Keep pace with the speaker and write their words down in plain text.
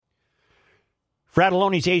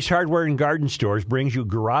Fratelloni's Ace Hardware and Garden Stores brings you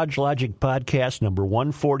Garage Logic Podcast number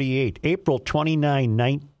 148, April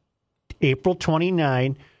 29,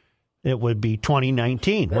 it would be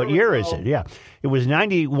 2019. What year is it? Yeah. It was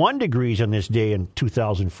 91 degrees on this day in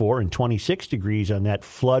 2004 and 26 degrees on that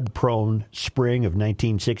flood-prone spring of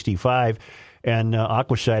 1965. And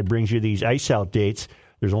Aquaside brings you these ice-out dates.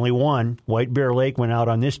 There's only one. White Bear Lake went out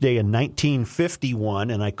on this day in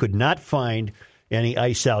 1951, and I could not find any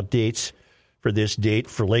ice-out dates for this date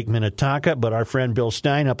for Lake Minnetonka, but our friend Bill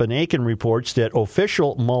Stein up in Aiken reports that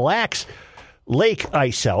official Mille Lacs Lake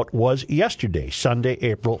ice out was yesterday, Sunday,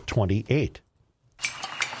 April 28.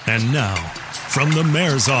 And now, from the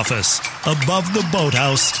mayor's office, above the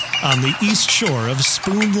boathouse on the east shore of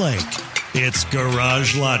Spoon Lake, it's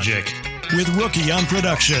Garage Logic with Rookie on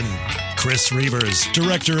production, Chris Reavers,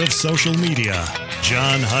 director of social media,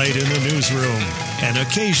 John Hyde in the newsroom, and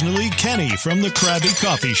occasionally Kenny from the Krabby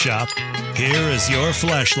Coffee Shop. Here is your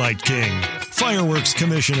flashlight king, fireworks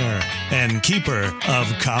commissioner, and keeper of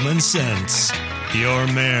common sense, your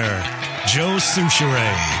mayor, Joe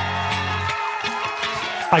Soucheray.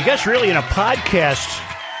 I guess really in a podcast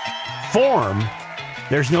form,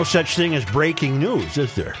 there's no such thing as breaking news,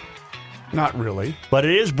 is there? Not really. But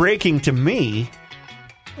it is breaking to me.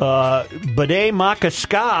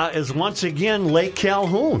 Bde-Maka-Ska is once again Lake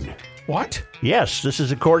Calhoun. What? Yes, this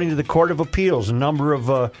is according to the Court of Appeals. A number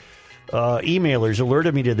of emailers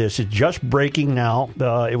alerted me to this. It's just breaking now.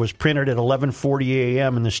 It was printed at 11:40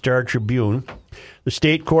 a.m. in the Star Tribune. The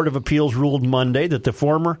State Court of Appeals ruled Monday that the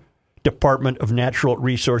former Department of Natural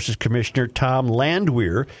Resources Commissioner Tom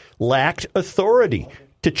Landwehr lacked authority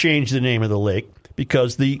to change the name of the lake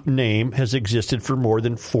because the name has existed for more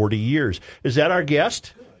than 40 years. Is that our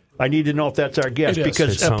guest? I need to know if that's our guest,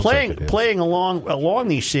 because playing along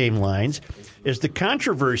these same lines is the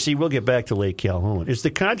controversy. We'll get back to Lake Calhoun. Is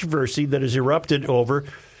the controversy that has erupted over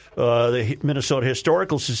the Minnesota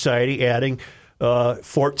Historical Society adding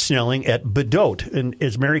Fort Snelling at Bedote. And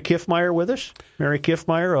is Mary Kiffmeyer with us? Mary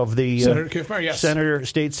Kiffmeyer of the Senator Kiffmeyer, yes.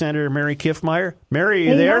 State Senator Mary Kiffmeyer. Mary,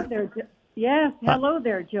 are you there? Yes. Hello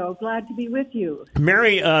there, Joe. Glad to be with you.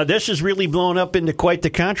 Mary, this has really blown up into quite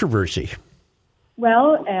the controversy.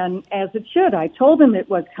 Well, and as it should. I told him it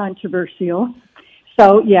was controversial.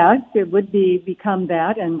 So, yes, it would become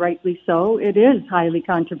that, and rightly so. It is highly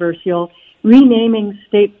controversial, renaming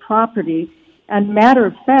state property. And matter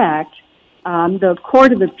of fact, the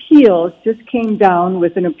Court of Appeals just came down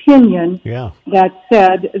with an opinion that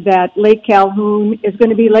said that Lake Calhoun is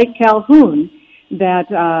going to be Lake Calhoun,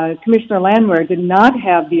 that Commissioner Landwehr did not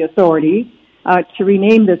have the authority to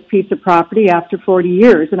rename this piece of property after 40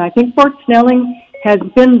 years. And I think Fort Snelling has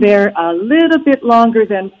been there a little bit longer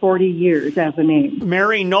than 40 years as a name.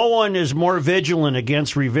 Mary, no one is more vigilant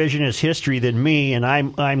against revisionist history than me, and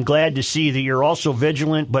I'm glad to see that you're also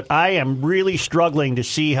vigilant, but I am really struggling to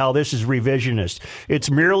see how this is revisionist.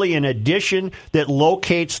 It's merely an addition that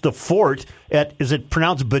locates the fort at, is it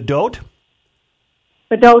pronounced Bedote?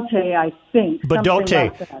 Bedote, I think.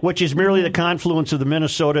 Bedote, like, which is merely the confluence of the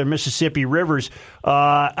Minnesota and Mississippi rivers.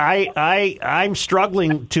 I'm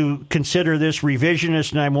struggling to consider this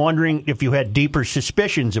revisionist, and I'm wondering if you had deeper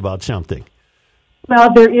suspicions about something. Well,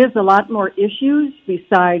 there is a lot more issues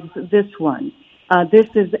besides this one. This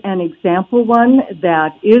is an example one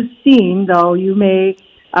that is seen, though you may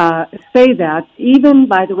say that. Even,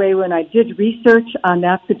 by the way, when I did research on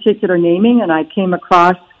that particular naming and I came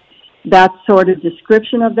across that sort of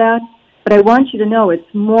description of that. But I want you to know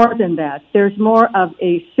it's more than that. There's more of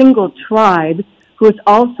a single tribe who is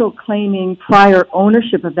also claiming prior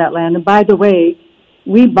ownership of that land. And by the way,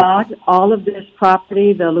 we bought all of this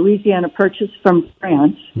property, the Louisiana Purchase, from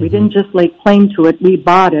France. We didn't just lay claim to it. We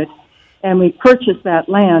bought it, and we purchased that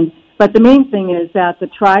land. But the main thing is that the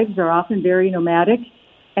tribes are often very nomadic.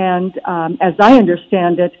 And as I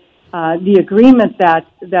understand it, the agreement that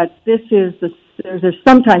this is there's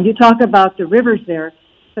sometimes you talk about the rivers there,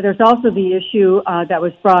 but there's also the issue that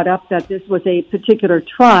was brought up that this was a particular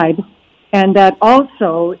tribe, and that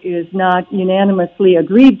also is not unanimously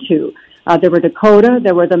agreed to. There were Dakota,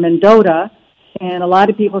 there were the Mendota, and a lot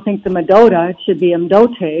of people think the Mendota should be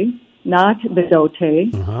Mdote, not Bedote,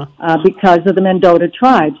 because of the Mendota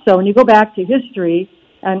tribe. So when you go back to history,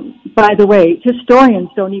 and by the way, historians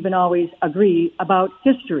don't even always agree about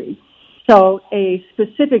history. So a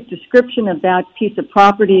specific description of that piece of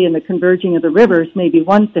property and the converging of the rivers may be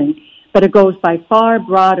one thing, but it goes by far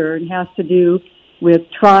broader and has to do with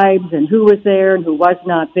tribes and who was there and who was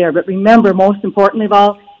not there. But remember, most importantly of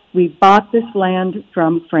all, we bought this land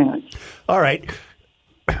from France. All right.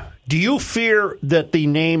 Do you fear that the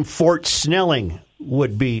name Fort Snelling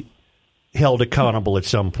would be held accountable at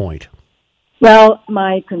some point? Well,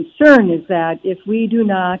 my concern is that if we do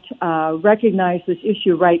not recognize this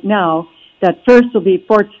issue right now, that first will be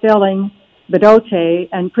Fort Snelling, Bdote,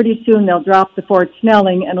 and pretty soon they'll drop the Fort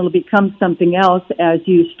Snelling and it'll become something else as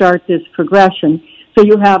you start this progression. So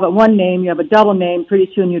you have a one name, you have a double name,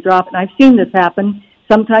 pretty soon you drop it. And I've seen this happen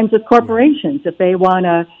sometimes with corporations. If they want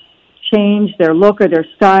to change their look or their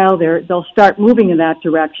style, they'll start moving in that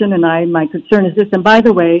direction. And my concern is this. And by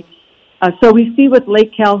the way, so we see with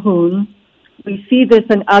Lake Calhoun, we see this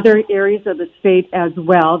in other areas of the state as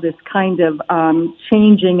well, this kind of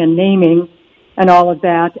changing and naming and all of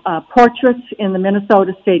that. Portraits in the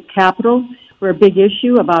Minnesota State Capitol were a big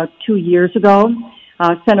issue about 2 years ago.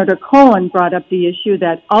 Senator Cohen brought up the issue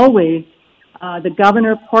that always the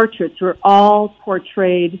governor portraits were all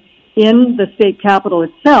portrayed in the state capitol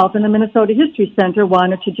itself, and the Minnesota History Center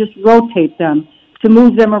wanted to just rotate them, to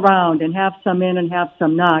move them around and have some in and have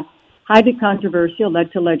some not. Highly controversial,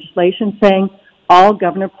 led to legislation saying all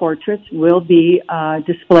governor portraits will be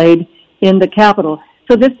displayed in the Capitol.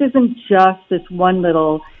 So this isn't just this one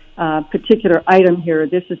little particular item here.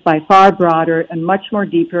 This is by far broader and much more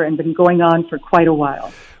deeper and been going on for quite a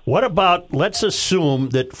while. What about, let's assume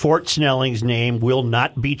that Fort Snelling's name will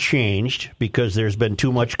not be changed because there's been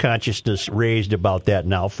too much consciousness raised about that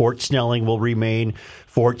now. Fort Snelling will remain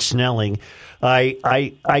Fort Snelling.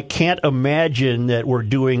 I can't imagine that we're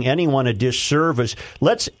doing anyone a disservice.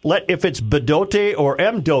 If it's Bdote or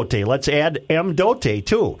Mdote, let's add Mdote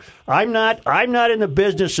too. I'm not in the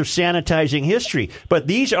business of sanitizing history, but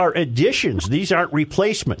these are additions. These aren't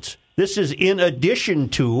replacements. This is in addition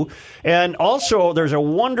to, and also there's a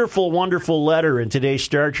wonderful, wonderful letter in today's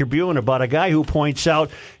Star Tribune about a guy who points out,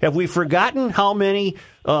 have we forgotten how many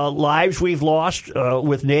lives we've lost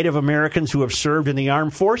with Native Americans who have served in the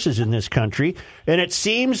armed forces in this country? And it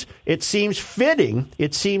seems fitting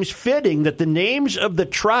that the names of the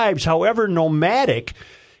tribes, however nomadic,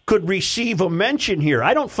 could receive a mention here.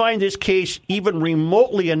 I don't find this case even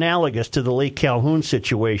remotely analogous to the Lake Calhoun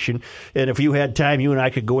situation. And if you had time, you and I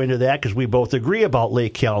could go into that because we both agree about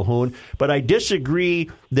Lake Calhoun. But I disagree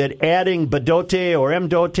that adding Bdote or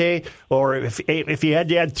Mdote, or if you had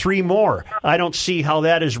to add three more, I don't see how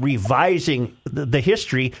that is revising the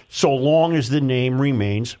history so long as the name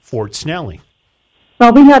remains Fort Snelling.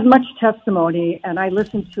 Well, we had much testimony, and I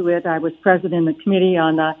listened to it. I was president of the committee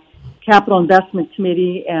on the Capital Investment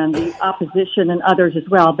Committee and the opposition and others as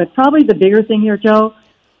well. But probably the bigger thing here, Joe,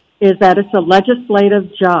 is that it's a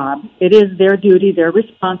legislative job. It is their duty, their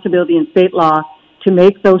responsibility in state law to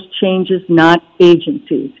make those changes, not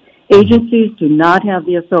agencies. Agencies do not have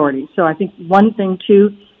the authority. So I think one thing,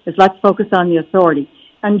 too, is let's focus on the authority.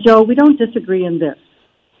 And, Joe, we don't disagree in this,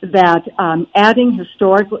 that adding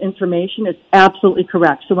historical information is absolutely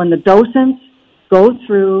correct. So when the docents go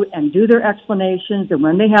through and do their explanations, and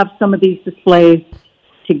when they have some of these displays,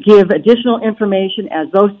 to give additional information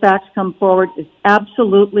as those facts come forward is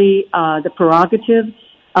absolutely the prerogative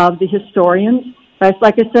of the historians. But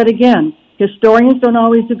like I said again, historians don't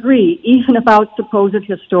always agree, even about supposed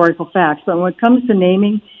historical facts. But when it comes to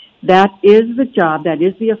naming, that is the job, that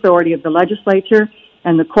is the authority of the legislature,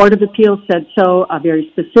 and the Court of Appeals said so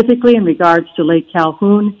very specifically in regards to Lake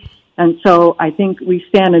Calhoun. And so I think we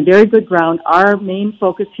stand on very good ground. Our main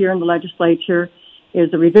focus here in the legislature is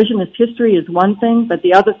the revisionist history is one thing, but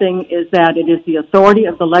the other thing is that it is the authority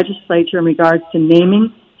of the legislature in regards to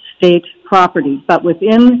naming state property. But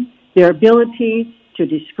within their ability to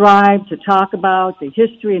describe, to talk about the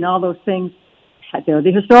history and all those things, they're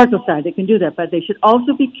the historical side, they can do that. But they should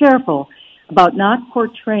also be careful about not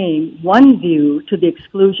portraying one view to the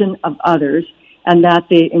exclusion of others, and that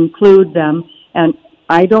they include them. And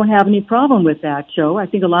I don't have any problem with that, Joe. I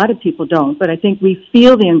think a lot of people don't. But I think we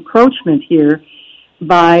feel the encroachment here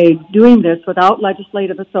by doing this without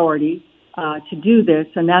legislative authority to do this,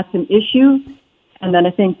 and that's an issue. And then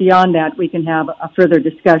I think beyond that, we can have a further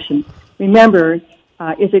discussion. Remember,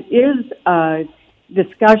 if it is a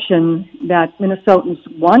discussion that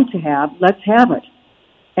Minnesotans want to have, let's have it.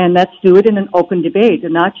 And let's do it in an open debate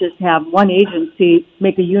and not just have one agency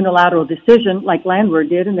make a unilateral decision like Landwehr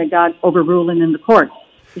did and they got overruled in the courts.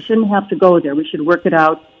 We shouldn't have to go there. We should work it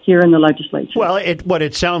out here in the legislature. Well, what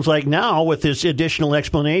it sounds like now with this additional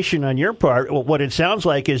explanation on your part, what it sounds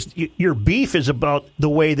like is your beef is about the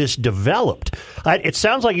way this developed. It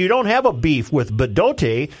sounds like you don't have a beef with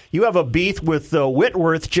Bdote. You have a beef with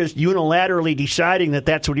Whitworth just unilaterally deciding that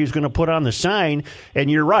that's what he was going to put on the sign. And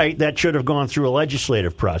you're right, that should have gone through a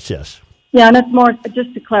legislative process. Yeah, and that's more,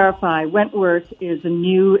 just to clarify, Wentworth is a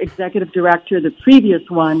new executive director. The previous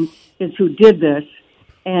one is who did this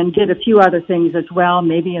and did a few other things as well,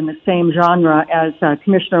 maybe in the same genre as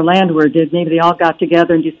Commissioner Landwehr did. Maybe they all got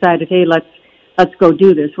together and decided, hey, let's let's go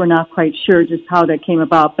do this. We're not quite sure just how that came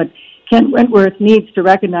about, but Ken Wentworth needs to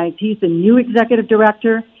recognize he's the new executive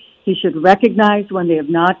director. He should recognize when they have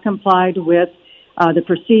not complied with the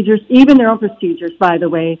procedures, even their own procedures, by the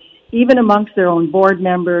way, even amongst their own board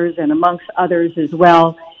members and amongst others as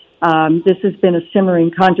well. This has been a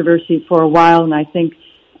simmering controversy for a while, and I think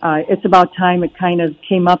it's about time it kind of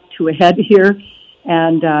came up to a head here.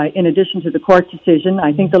 And in addition to the court decision,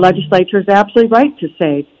 I think the legislature is absolutely right to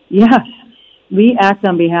say, yes, we act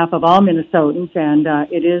on behalf of all Minnesotans, and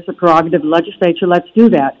it is a prerogative of the legislature. Let's do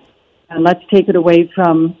that. And let's take it away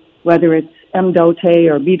from whether it's M-Dote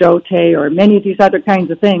or B-Dote or many of these other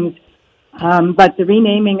kinds of things. But the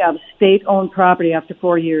renaming of state-owned property after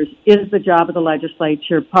 4 years is the job of the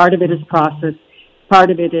legislature. Part of it is process.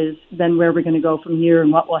 Part of it is then where we're going to go from here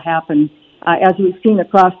and what will happen. As we've seen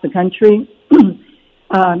across the country,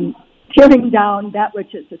 tearing down that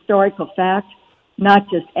which is historical fact, not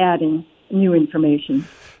just adding new information.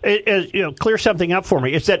 Clear something up for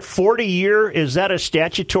me. Is that 40-year? Is that a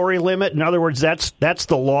statutory limit? In other words, that's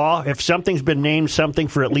the law. If something's been named something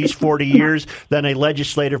for at least 40 years, then a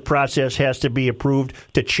legislative process has to be approved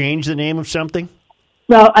to change the name of something.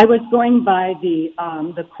 Well, I was going by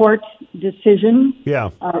the court decision,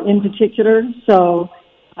 in particular. So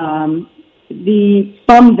from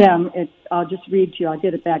them, I'll just read to you. I'll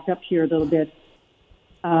get it back up here a little bit.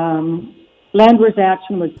 Landwehr's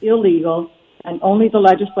action was illegal, and only the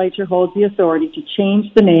legislature holds the authority to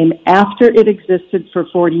change the name after it existed for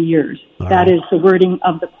 40 years. That is the wording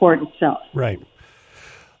of the court itself. Right.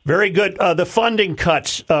 Very good. The funding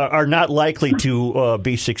cuts are not likely to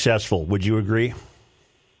be successful. Would you agree?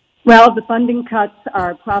 Well, the funding cuts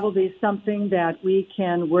are probably something that we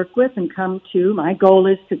can work with and come to. My goal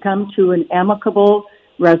is to come to an amicable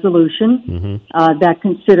resolution that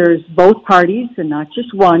considers both parties and not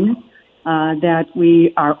just one. That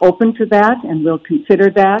we are open to that and will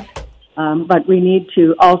consider that, but we need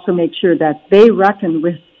to also make sure that they reckon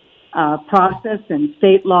with process and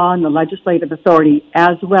state law and the legislative authority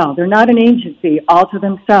as well. They're not an agency all to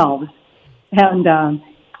themselves, and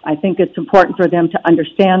I think it's important for them to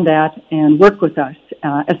understand that and work with us.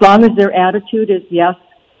 As long as their attitude is, yes,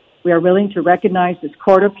 we are willing to recognize this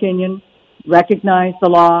court opinion, recognize the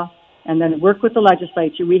law, and then work with the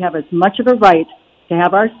legislature, we have as much of a right to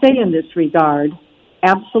have our say in this regard,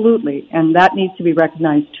 absolutely, and that needs to be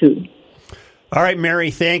recognized too. All right,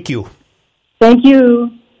 Mary, thank you. Thank you.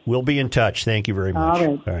 We'll be in touch. Thank you very much.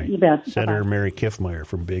 All right. You bet. Senator Bye-bye. Mary Kiffmeyer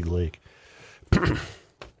from Big Lake. I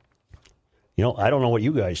don't know what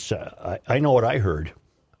you guys said. I know what I heard.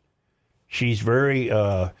 She's very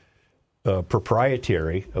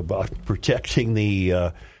proprietary about protecting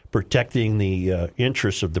the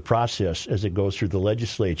interests of the process as it goes through the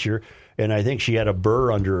legislature. And I think she had a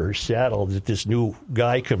burr under her saddle that this new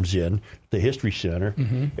guy comes in, the History Center,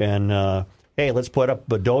 and, hey, let's put up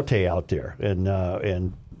B-Dote out there. And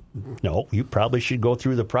no, you probably should go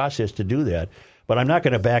through the process to do that. But I'm not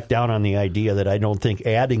going to back down on the idea that I don't think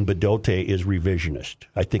adding B-Dote is revisionist.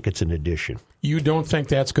 I think it's an addition. You don't think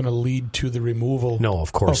that's going to lead to the removal? No,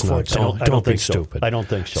 of course not. Don't be stupid. I don't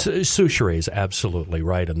think so. Souchere is absolutely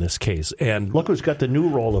right in this case. And look who's got the new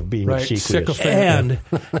role of being secret.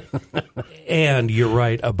 And you're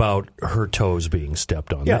right about her toes being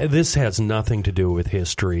stepped on. Yeah. This has nothing to do with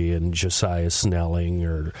history and Josiah Snelling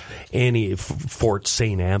or any Fort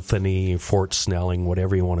St. Anthony, Fort Snelling,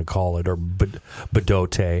 whatever you want to call it, or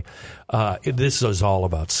B-Dote. This is all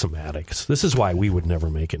about semantics. This is why we would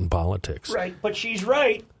never make it in politics. Right, but she's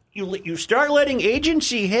right. You start letting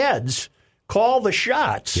agency heads call the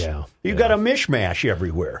shots. Yeah, you've got a mishmash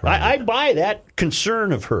everywhere. Right. I buy that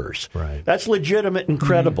concern of hers. Right, that's legitimate and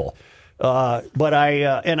credible. But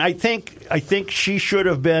I think she should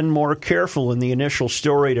have been more careful in the initial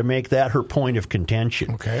story to make that her point of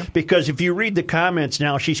contention. Okay. Because if you read the comments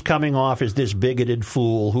now, she's coming off as this bigoted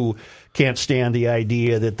fool who can't stand the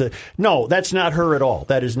idea that no, that's not her at all.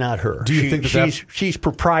 That is not her. Do you think she's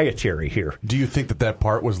proprietary here? Do you think that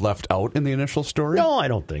part was left out in the initial story? No, I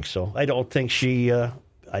don't think so. I don't think she.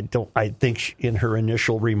 I think in her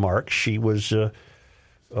initial remarks she was.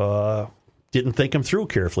 Didn't think them through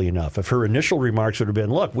carefully enough. If her initial remarks would have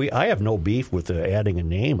been, look, I have no beef with adding a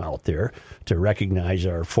name out there to recognize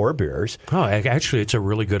our forebears. Oh, actually, it's a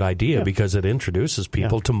really good idea because it introduces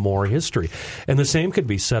people to more history. And the same could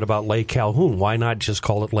be said about Lake Calhoun. Why not just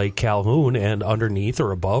call it Lake Calhoun and underneath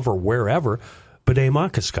or above or wherever,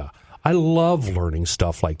 B'nai-Makaska? I love learning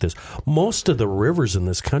stuff like this. Most of the rivers in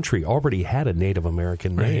this country already had a Native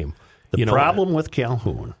American name. The problem with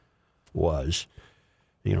Calhoun was,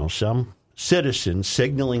 some citizen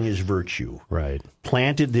signaling his virtue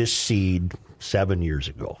planted this seed 7 years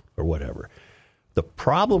ago or whatever. The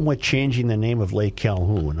problem with changing the name of Lake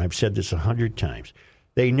Calhoun, I've said this 100 times,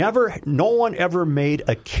 no one ever made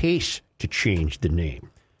a case to change the name.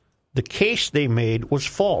 The case they made was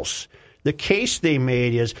false. The case they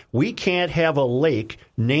made is we can't have a lake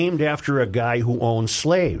named after a guy who owned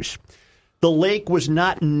slaves. The lake was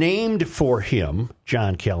not named for him,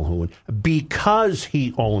 John Calhoun, because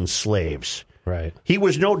he owned slaves. Right. He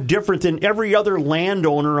was no different than every other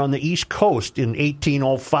landowner on the East Coast in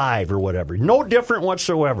 1805 or whatever. No different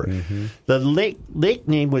whatsoever. Mm-hmm. The lake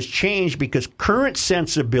name was changed because current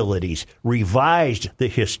sensibilities revised the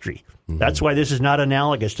history. Mm-hmm. That's why this is not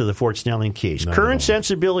analogous to the Fort Snelling case. No. Current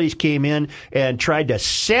sensibilities came in and tried to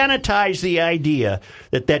sanitize the idea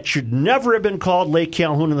that should never have been called Lake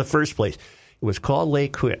Calhoun in the first place. It was called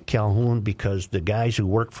Lake Calhoun because the guys who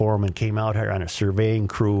worked for him and came out here on a surveying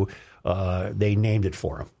crew, they named it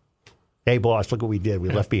for him. Hey, boss, look what we did. We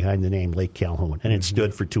left behind the name Lake Calhoun, and it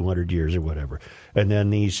stood for 200 years or whatever. And then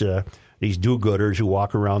these do-gooders who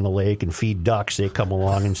walk around the lake and feed ducks, they come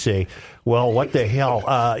along and say, well, what the hell?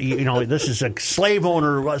 This is a slave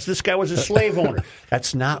owner. This guy was a slave owner.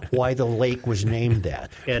 That's not why the lake was named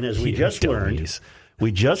that. And as we just learned,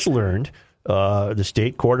 the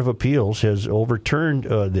State Court of Appeals has overturned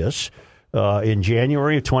this. In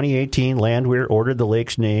January of 2018, Landwehr ordered the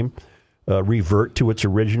lake's name revert to its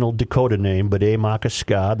original Dakota name,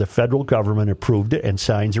 Bde-Maka-Ska. The federal government approved it, and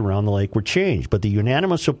signs around the lake were changed. But the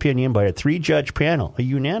unanimous opinion by a 3-judge panel,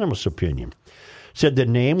 said the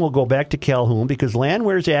name will go back to Calhoun because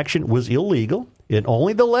Landwehr's action was illegal, and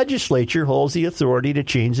only the legislature holds the authority to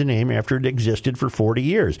change the name after it existed for 40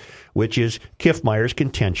 years, which is Kiffmeyer's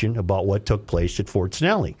contention about what took place at Fort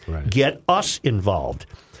Snelling. Right. Get us involved.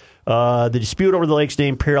 The dispute over the lake's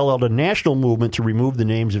name paralleled a national movement to remove the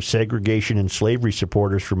names of segregation and slavery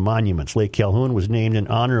supporters from monuments. Lake Calhoun was named in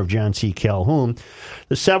honor of John C. Calhoun,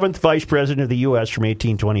 the 7th Vice President of the U.S. from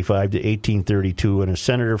 1825 to 1832 and a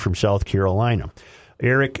senator from South Carolina.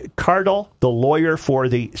 Eric Cardle, the lawyer for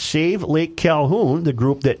the Save Lake Calhoun, the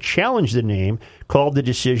group that challenged the name, called the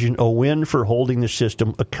decision a win for holding the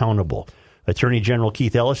system accountable. Attorney General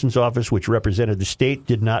Keith Ellison's office, which represented the state,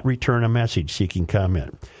 did not return a message seeking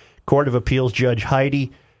comment. Court of Appeals Judge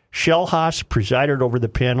Heidi Schellhaas presided over the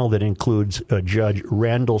panel that includes Judge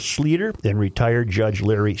Randall Sleeter and retired Judge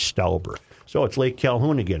Larry Stauber. So it's Lake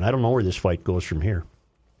Calhoun again. I don't know where this fight goes from here.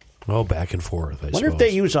 Oh, back and forth, I wonder if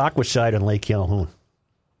they use Aquacide on Lake Calhoun.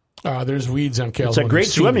 There's weeds on Calhoun. It's a great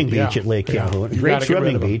swimming beach at Lake Calhoun. Great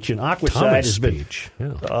swimming beach. And Aquacide's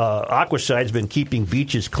been keeping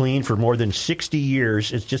beaches clean for more than 60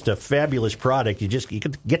 years. It's just a fabulous product. You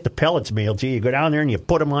can get the pellets mailed to you. You go down there and you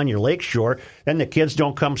put them on your lake shore. Then the kids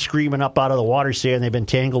don't come screaming up out of the water saying they've been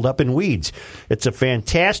tangled up in weeds. It's a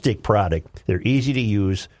fantastic product. They're easy to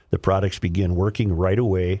use. The products begin working right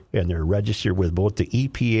away, and they're registered with both the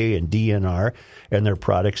EPA and DNR, and their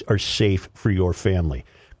products are safe for your family.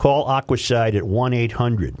 Call Aquacide at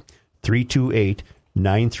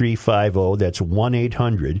 1-800-328-9350. That's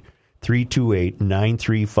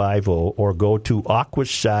 1-800-328-9350, or go to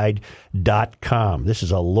aquacide.com. This is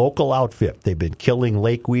a local outfit. They've been killing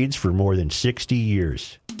lake weeds for more than 60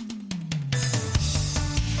 years.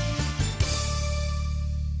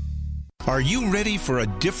 Are you ready for a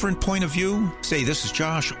different point of view? Say, this is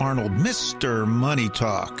Josh Arnold, Mr. Money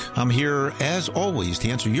Talk. I'm here, as always, to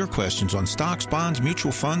answer your questions on stocks, bonds,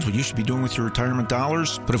 mutual funds, what you should be doing with your retirement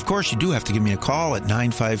dollars. But of course, you do have to give me a call at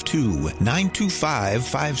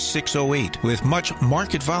 952-925-5608. With much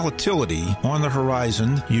market volatility on the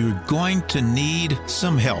horizon, you're going to need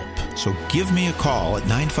some help. So give me a call at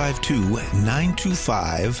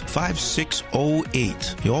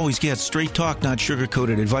 952-925-5608. You always get straight talk, not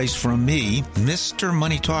sugar-coated advice from me, Mr.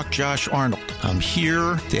 Money Talk Josh Arnold. I'm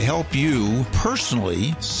here to help you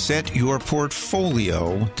personally set your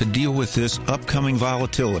portfolio to deal with this upcoming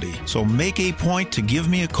volatility. So make a point to give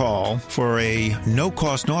me a call for a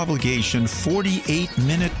no-cost, no-obligation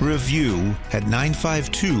 48-minute review at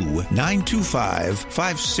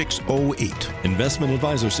 952-925-5608. Investment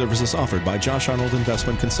advisor services offered by Josh Arnold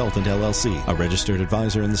Investment Consultant, LLC, a registered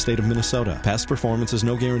advisor in the state of Minnesota. Past performance is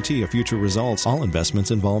no guarantee of future results. All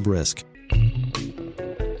investments involve risk.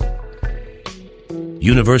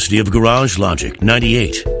 University of Garage Logic,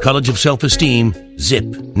 98. College of Self-Esteem, zip,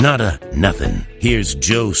 nada, nothing. Here's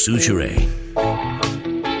Joe Souchere.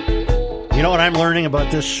 You know what I'm learning about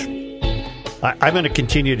this? I'm going to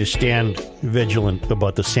continue to stand vigilant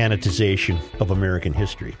about the sanitization of American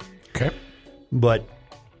history. Okay. But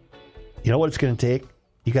you know what it's going to take?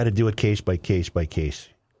 You got to do it case by case by case.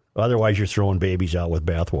 Otherwise, you're throwing babies out with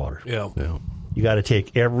bathwater. Yeah. You got to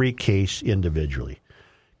take every case individually.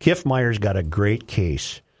 Kiffmeyer's got a great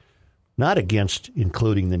case not against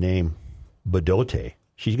including the name Bdote.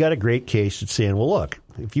 She's got a great case that's saying, well, look,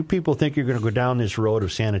 if you people think you're going to go down this road of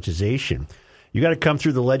sanitization, you got to come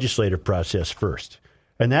through the legislative process first.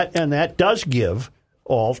 And that does give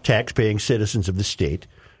all tax-paying citizens of the state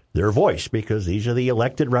their voice, because these are the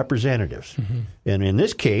elected representatives. Mm-hmm. And in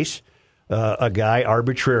this case, a guy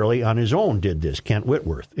arbitrarily on his own did this, Kent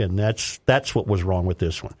Whitworth, and that's what was wrong with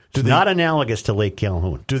this one. It's not analogous to Lake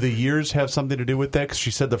Calhoun. Do the years have something to do with that? Because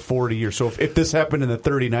she said the 40 years. So if this happened in the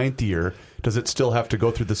 39th year, does it still have to go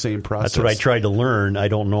through the same process? That's what I tried to learn. I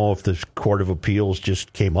don't know if the Court of Appeals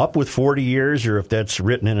just came up with 40 years or if that's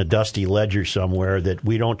written in a dusty ledger somewhere that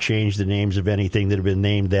we don't change the names of anything that have been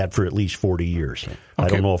named that for at least 40 years. Okay. I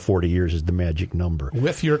don't know if 40 years is the magic number.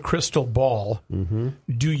 With your crystal ball,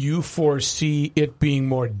 do you foresee it being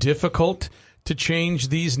more difficult to change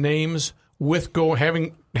these names with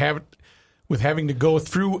having to go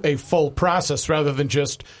through a full process rather than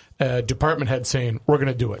just a department head saying, we're going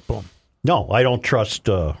to do it, boom? No, I don't trust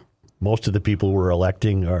most of the people we're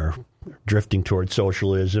electing are drifting towards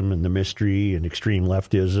socialism and the mystery and extreme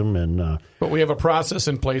leftism. But we have a process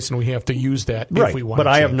in place, and we have to use that if we want to. But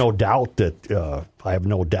I have no doubt that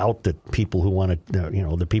people who want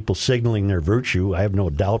to, the people signaling their virtue, I have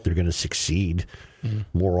no doubt they're going to succeed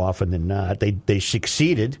more often than not. They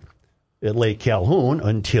succeeded at Lake Calhoun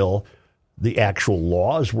until the actual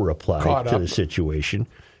laws were applied to the situation.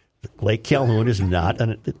 Lake Calhoun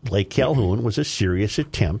Lake Calhoun was a serious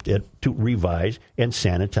attempt to revise and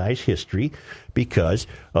sanitize history because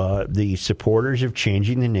the supporters of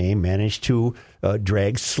changing the name managed to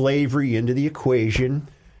drag slavery into the equation.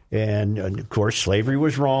 And of course, slavery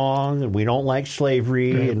was wrong, and we don't like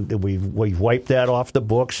slavery, and we've wiped that off the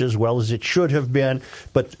books as well as it should have been.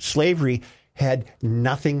 But slavery had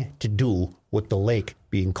nothing to do with the lake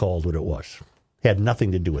being called what it was. Had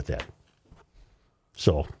nothing to do with that.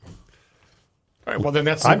 So, all right, well, then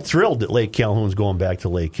I'm thrilled that Lake Calhoun's going back to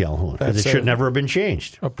Lake Calhoun because it should never have been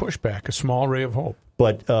changed. A pushback, a small ray of hope.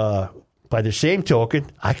 But by the same token,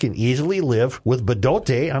 I can easily live with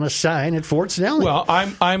Bdote on a sign at Fort Snelling. Well,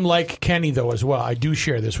 I'm like Kenny, though, as well. I do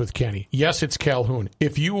share this with Kenny. Yes, it's Calhoun.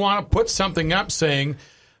 If you want to put something up saying,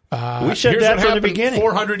 we said that from the beginning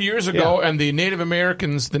 400 years ago, and the Native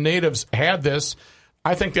Americans, the natives, had this,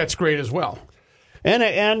 I think that's great as well.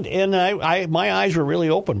 And my eyes were really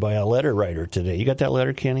opened by a letter writer today. You got that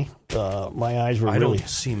letter, Kenny? My eyes were I really... don't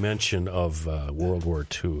see mention of World War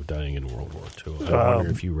II, dying in World War II. I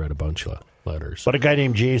wonder if you read a bunch of letters. But a guy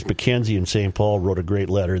named James McKenzie in St. Paul wrote a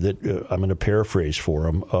great letter that I'm going to paraphrase for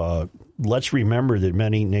him. Let's remember that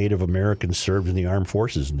many Native Americans served in the armed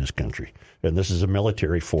forces in this country. And this is a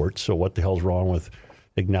military fort, so what the hell's wrong with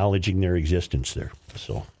acknowledging their existence there?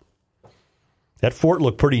 So... that fort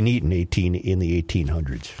looked pretty neat in the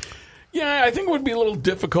 1800s. Yeah, I think it would be a little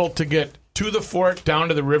difficult to get to the fort, down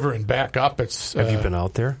to the river, and back up. Have you been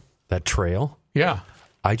out there? That trail? Yeah.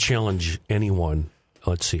 I challenge anyone.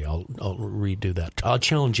 Let's see. I'll redo that. I'll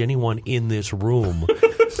challenge anyone in this room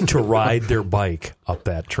to ride their bike up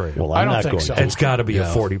that trail. Well, I'm not going so. to. It's got to be a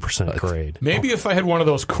 40% grade. Maybe if I had one of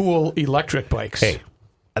those cool electric bikes. Hey.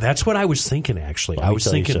 That's what I was thinking, actually. I was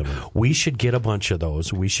thinking we should get a bunch of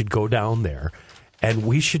those. We should go down there, and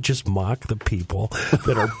we should just mock the people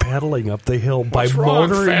that are pedaling up the hill by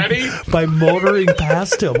motoring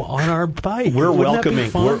past them on our bike. We're welcoming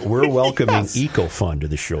EcoFun to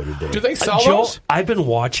the show today. Do they sell those? I've been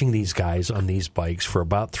watching these guys on these bikes for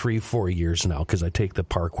about 3-4 years now because I take the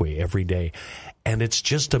Parkway every day, and it's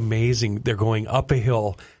just amazing. They're going up a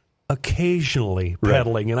hill, occasionally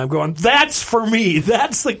pedaling, and I'm going, that's for me.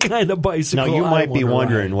 That's the kind of bicycle Now, you might be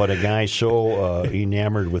wondering ride. what a guy so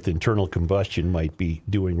enamored with internal combustion might be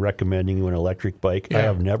doing, recommending you an electric bike. Yeah. I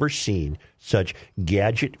have never seen such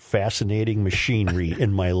gadget-fascinating machinery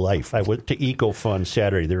in my life. I went to EcoFun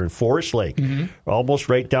Saturday. They're in Forest Lake, almost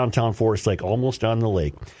right downtown Forest Lake, almost on the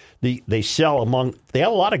lake. They have a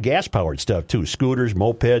lot of gas-powered stuff, too, scooters,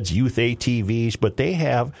 mopeds, youth ATVs, but they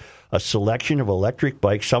have a selection of electric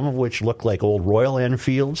bikes, some of which look like old Royal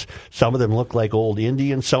Enfields. Some of them look like old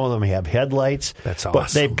Indians. Some of them have headlights. That's awesome.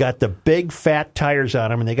 But they've got the big, fat tires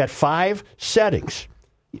on them, and they got 5 settings.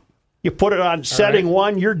 You put it on setting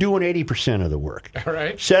 1, you're doing 80% of the work. All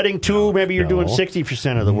right. Setting 2, maybe you're doing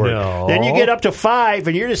 60% of the work. No. Then you get up to 5,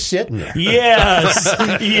 and you're just sitting there. Yes.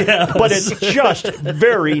 Yes. But it's just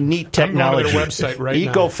very neat technology. I'm going to their website right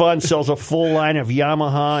now. EcoFun sells a full line of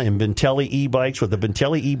Yamaha and Bentelli e-bikes. With a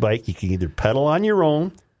Bentelli e-bike, you can either pedal on your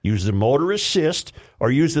own Use the motor assist or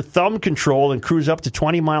use the thumb control and cruise up to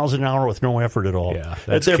 20 miles an hour with no effort at all. Yeah,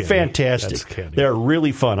 they're candy. fantastic. That's candy. They're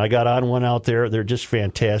really fun. I got on one out there. They're just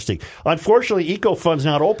fantastic. Unfortunately, EcoFun's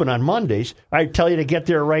not open on Mondays. I tell you to get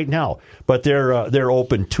there right now. But they're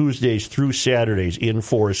open Tuesdays through Saturdays in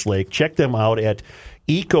Forest Lake. Check them out at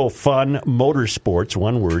EcoFun Motorsports,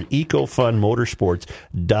 one word,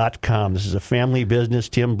 EcoFunMotorsports.com. This is a family business.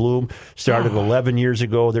 Tim Bloom started 11 years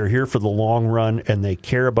ago. They're here for the long run, and they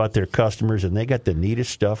care about their customers, and they got the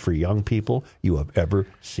neatest stuff for young people you have ever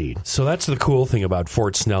seen. So that's the cool thing about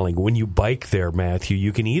Fort Snelling. When you bike there, Matthew,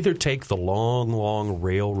 you can either take the long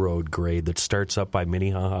railroad grade that starts up by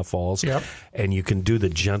Minnehaha Falls, and you can do the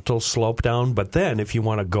gentle slope down. But then if you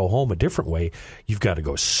want to go home a different way, you've got to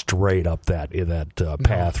go straight up that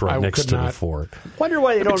path right next to the fort. Wonder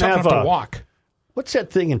why they don't have to walk. What's that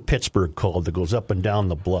thing in Pittsburgh called that goes up and down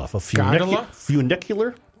the bluff? Gondola?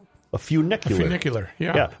 Funicular? A funicular. A funicular,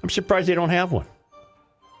 yeah. Yeah, I'm surprised they don't have one.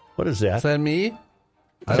 What is that? Is that me?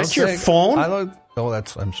 Is that your phone?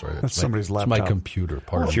 I'm sorry. That's somebody's laptop. It's my computer.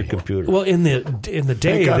 That's your computer. Well, in the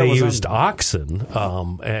day they used oxen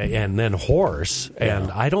and then horse,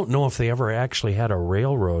 and I don't know if they ever actually had a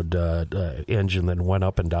railroad engine that went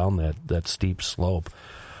up and down that steep slope.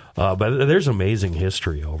 But there's amazing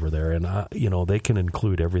history over there, and they can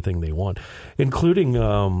include everything they want, including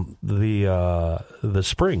the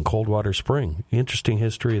spring, Coldwater Spring. Interesting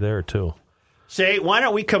history there too. Say, why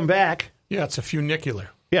don't we come back? Yeah, it's a funicular.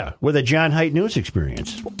 Yeah, with a John Haidt News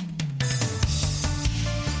Experience.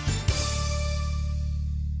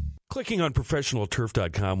 Clicking on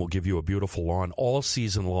ProfessionalTurf.com will give you a beautiful lawn all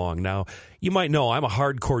season long. Now, you might know I'm a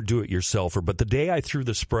hardcore do-it-yourselfer, but the day I threw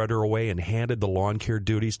the spreader away and handed the lawn care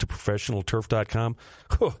duties to ProfessionalTurf.com,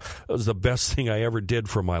 that was the best thing I ever did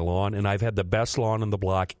for my lawn, and I've had the best lawn in the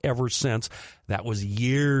block ever since. That was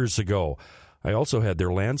years ago. I also had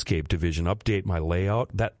their landscape division update my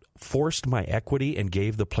layout. That forced my equity and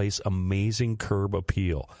gave the place amazing curb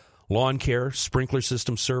appeal. Lawn care, sprinkler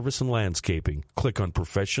system service, and landscaping. Click on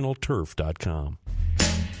ProfessionalTurf.com.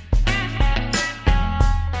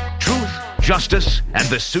 Truth, justice, and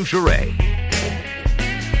the Souchere.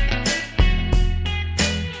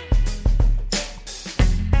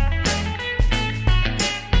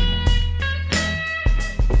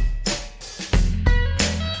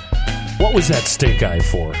 What was that stink eye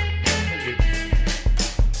for?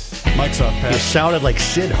 Mike's off, Pat. You sounded like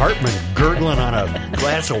Sid Hartman gurgling on a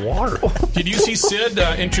glass of water. Did you see Sid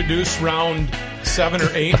introduce round 7 or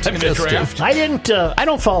 8 in the draft? I didn't. I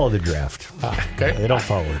don't follow the draft. Okay. I don't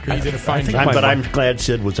follow the draft. He did a fine job. But I'm glad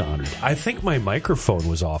Sid was honored. I think my microphone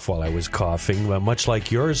was off while I was coughing, much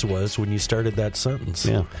like yours was when you started that sentence.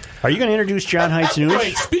 Yeah. Are you going to introduce John Haidt's news?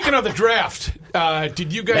 Right. Speaking of the draft,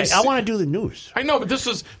 did you guys? I want to do the news. I know, but this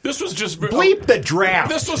was just bleep the draft.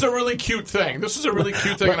 This was a really cute thing. And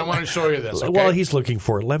I want to show you this. Okay? While he's looking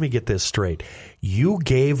for it, let me get this straight. You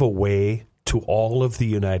gave away to all of the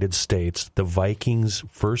United States the Vikings'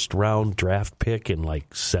 first-round draft pick in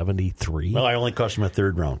like 73? Well, I only cost him a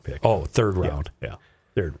third-round pick. Oh, third round. Yeah,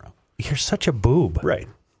 third round. You're such a boob. Right.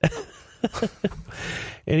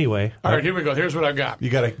 Anyway. All right, here we go. Here's what I've got. You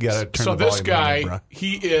gotta turn so the this volume guy, down,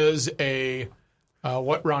 he is a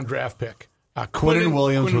what round draft pick? Quinton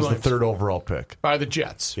Williams was the third overall pick. By the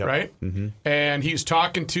Jets, Yep. right? Mm-hmm. And he's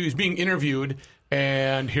being interviewed,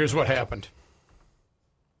 and here's what happened.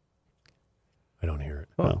 I don't hear it.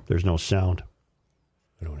 Well, there's no sound.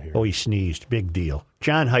 I don't hear it. Oh, he sneezed. Big deal.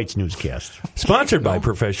 John Haidt's newscast. Sponsored by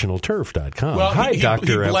ProfessionalTurf.com. Well, Hi, he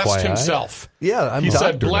Dr. blessed FYI. himself. Yeah, he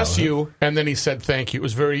said, bless you, and then he said, thank you.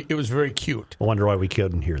 It was very cute. I wonder why we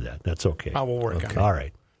couldn't hear that. That's okay. I will work on it. All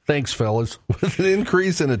right. Thanks, fellas. With an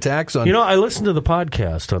increase in attacks on... I listened to the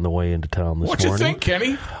podcast on the way into town this What'd you morning. think,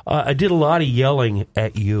 Kenny? I did a lot of yelling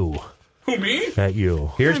at you. Who, me? At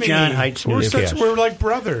you. Here's John Haidt's newscast. We're like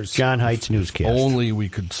brothers. John Haidt's newscast. Only we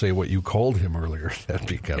could say what you called him earlier. That'd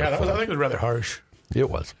be kind of fun. I think it was rather harsh. It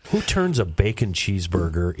was. Who turns a bacon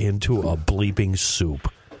cheeseburger into a bleeping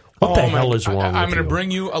soup? What the hell is wrong with you? I'm going to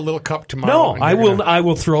bring you a little cup tomorrow. No, I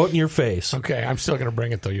will throw it in your face. Okay, I'm still going to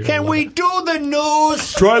bring it, though. Can we do the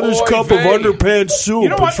news? Try this cup of underpants soup. You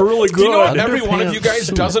know what? It's really good. Do you know what every one of you guys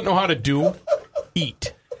doesn't know how to do?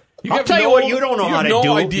 Eat. I'll tell you what you don't know how to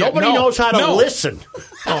do. Idea. Nobody knows how to listen.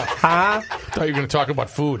 I thought you were going to talk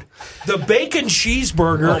about food. The bacon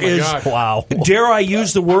cheeseburger is, God. wow, dare I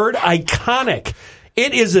use the word, iconic.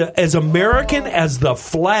 It is as American as the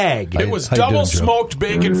flag. It was How you doing, double Joe? smoked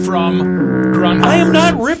bacon from Grundhofer's. I am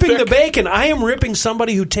not ripping the Thick- bacon. I am ripping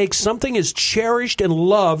somebody who takes something as cherished and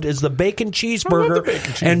loved as the bacon cheeseburger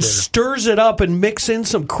bacon and cheeseburger. stirs it up and mix in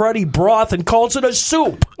some cruddy broth and calls it a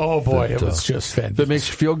soup. Oh, boy, it was just If it fantastic. makes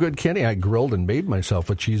you feel good, Kenny, I grilled and made myself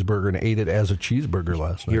a cheeseburger and ate it as a cheeseburger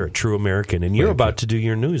last night. You're a true American, and you're about to do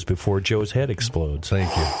your news before Joe's head explodes.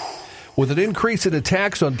 Thank you. With an increase in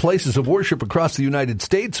attacks on places of worship across the United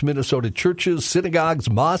States, Minnesota churches, synagogues,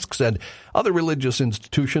 mosques, and other religious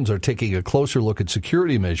institutions are taking a closer look at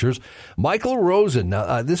security measures. Michael Rosen,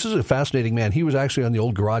 now, this is a fascinating man. He was actually on the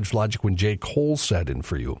old Garage Logic when Jay Cole sat in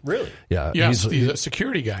for you. Really? Yeah. Yes, he's a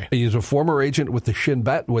security guy. He's a former agent with the Shin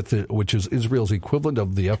Bet, which is Israel's equivalent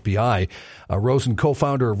of the FBI. Rosen,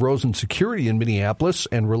 co-founder of Rosen Security in Minneapolis,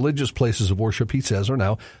 and religious places of worship, he says, are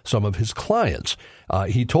now some of his clients.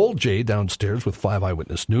 He told Jay downstairs with 5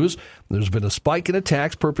 Eyewitness News, there's been a spike in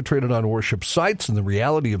attacks perpetrated on worship sites, and the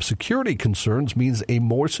reality of security concerns means a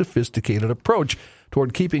more sophisticated approach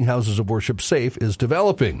toward keeping houses of worship safe is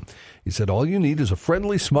developing. He said, all you need is a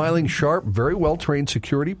friendly, smiling, sharp, very well-trained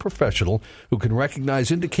security professional who can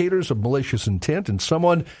recognize indicators of malicious intent and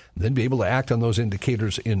someone then be able to act on those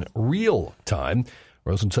indicators in real time.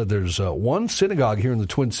 Rosen said there's one synagogue here in the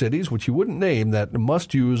Twin Cities, which he wouldn't name, that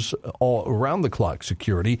must use all around-the-clock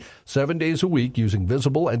security 7 days a week using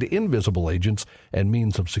visible and invisible agents and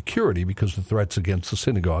means of security because the threats against the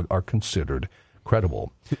synagogue are considered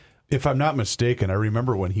credible. If I'm not mistaken, I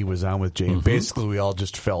remember when he was on with Jay, and basically we all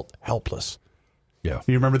just felt helpless. Yeah.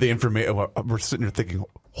 You remember the information? We're sitting there thinking,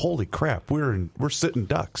 holy crap, we're sitting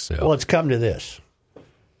ducks. Yeah. Well, it's come to this.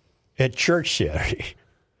 At church Saturday,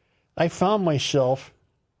 I found myself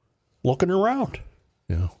looking around.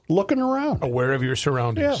 Yeah. Looking around. Aware of your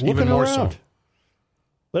surroundings, Yeah, even looking more around. so.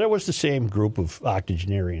 But it was the same group of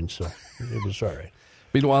octogenarians, so it was all right.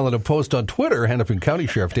 Meanwhile, in a post on Twitter, Hennepin County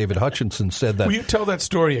Sheriff David Hutchinson said that... Will you tell that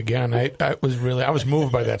story again? I was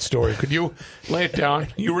moved by that story. Could you lay it down?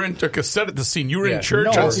 You were in a cassette at the scene. You were in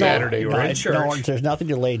church on Saturday, right? No, there's nothing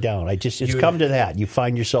to lay down. It's come to that. You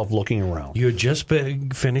find yourself looking around. You had just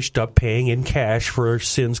finished up paying in cash for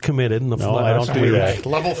sins committed in the No, I don't do that.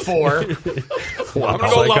 Level 4. I'm going to go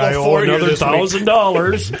Like I level owe 4 here another this week.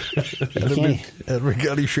 $1,000. Hennepin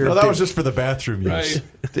County Sheriff No, that was just for the bathroom use. Right.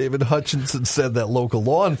 David Hutchinson said that local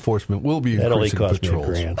law enforcement will be That only increasing cost me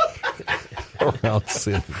patrols $1,000. around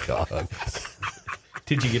synagogues.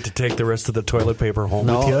 Did you get to take the rest of the toilet paper home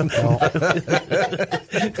No, with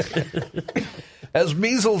you? As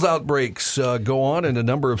measles outbreaks go on in a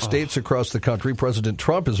number of states across the country, President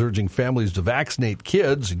Trump is urging families to vaccinate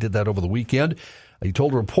kids. He did that over the weekend. He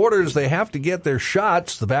told reporters they have to get their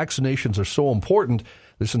shots. The vaccinations are so important.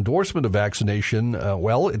 This endorsement of vaccination,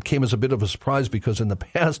 it came as a bit of a surprise because in the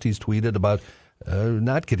past he's tweeted about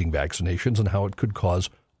not getting vaccinations and how it could cause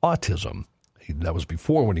autism. That was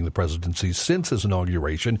before winning the presidency. Since his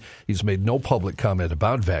inauguration, he's made no public comment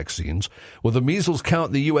about vaccines. With the measles count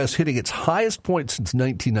in the U.S. hitting its highest point since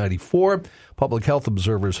 1994, public health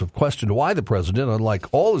observers have questioned why the president, unlike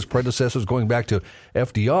all his predecessors going back to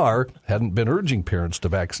FDR, hadn't been urging parents to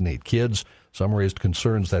vaccinate kids. Some raised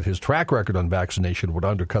concerns that his track record on vaccination would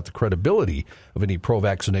undercut the credibility of any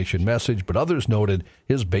pro-vaccination message, but others noted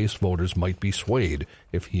his base voters might be swayed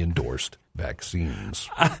if he endorsed vaccines.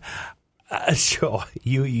 So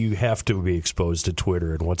you have to be exposed to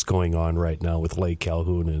Twitter and what's going on right now with Lake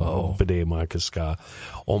Calhoun and B'nai Makaska.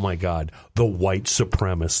 Oh my God, the white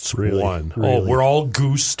supremacists won. Really? Oh, we're all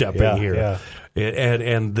goose stepping here, yeah.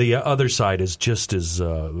 And the other side is just as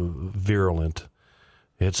virulent.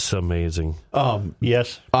 It's amazing.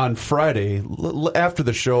 Yes. On Friday, after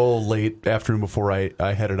the show, late afternoon before I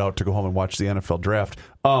headed out to go home and watch the NFL draft,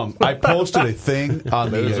 I posted a thing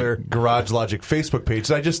on the Garage Logic Facebook page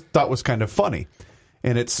that I just thought was kind of funny.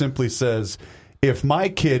 And it simply says, if my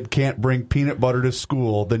kid can't bring peanut butter to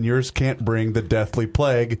school, then yours can't bring the deathly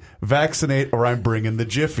plague. Vaccinate or I'm bringing the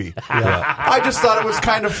Jiffy. Yeah. I just thought it was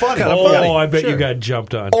kind of funny. I bet you got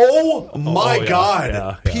jumped on. Oh, my yeah. God.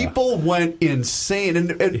 Yeah. People went insane.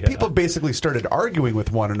 And people basically started arguing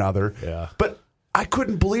with one another. Yeah. But I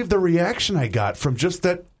couldn't believe the reaction I got from just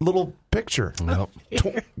that little picture. Nope.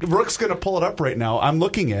 Rook's going to pull it up right now. I'm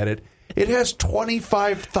looking at it. It has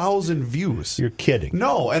 25,000 views. You're kidding.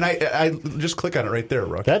 No, and I just click on it right there,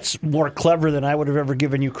 Rook. That's more clever than I would have ever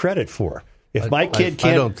given you credit for. If my kid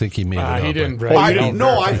can't... I don't think he made it up. He didn't.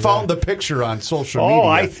 I found the picture on social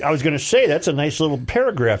media. I was going to say, that's a nice little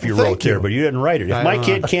paragraph you wrote there, but you didn't write it. If my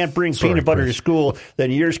kid can't bring peanut butter to school,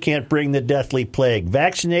 then yours can't bring the deathly plague.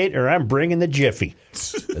 Vaccinate or I'm bringing the Jiffy.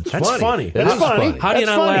 That's funny. That's funny. How do you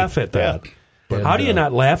not laugh at that? Yeah. How do you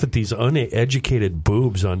not laugh at these uneducated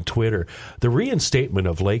boobs on Twitter? The reinstatement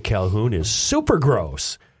of Lake Calhoun is super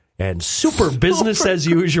gross and super business as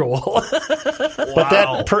usual.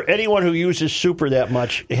 But anyone who uses super that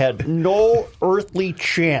much had no earthly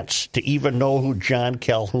chance to even know who John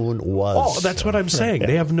Calhoun was. Oh, that's what I'm saying.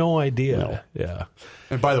 They have no idea. No. Yeah.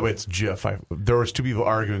 And by the way, it's Jif. There was 2 people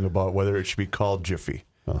arguing about whether it should be called Jiffy.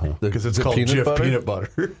 Because it's called Jif Peanut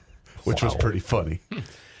Butter, which was pretty funny.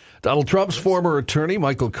 Donald Trump's former attorney,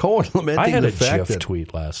 Michael Cohen, lamenting I had the a fact Jif that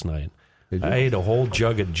tweet last night. I ate a whole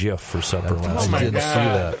jug of Jif for supper last night. I didn't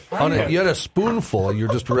see that. You had a spoonful. You're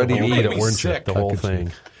just ready to eat it, weren't you? The whole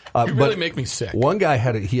thing. You really make me sick. One guy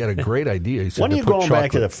had a great idea. He said, when are you going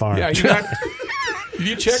back to the farm? Yeah,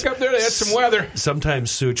 you check up there? They had some weather. Sometimes,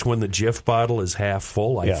 Such, when the Jif bottle is half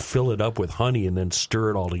full, I fill it up with honey and then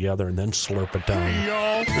stir it all together and then slurp it down.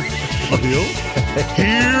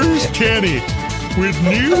 Here's Kenny with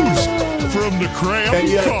news from the Crab And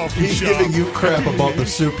yet, Coffee he's Shop. giving you crap about the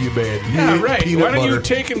soup you made. You Yeah, ate right. peanut Why don't you butter.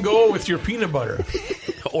 take and go with your peanut butter?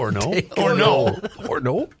 Or no. Or no. Or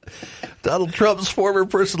no. Donald Trump's former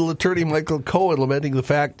personal attorney, Michael Cohen, lamenting the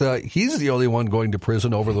fact he's the only one going to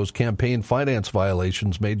prison over those campaign finance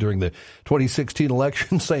violations made during the 2016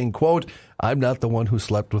 election, saying, quote, "I'm not the one who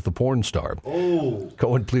slept with the porn star." Oh.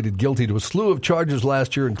 Cohen pleaded guilty to a slew of charges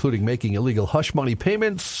last year, including making illegal hush money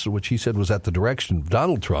payments, which he said was at the direction of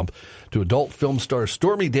Donald Trump, to adult film star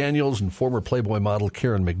Stormy Daniels and former Playboy model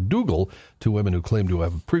Karen McDougal, 2 women who claim to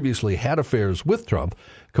have previously had affairs with Trump.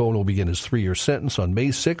 Cohen will begin his 3-year sentence on May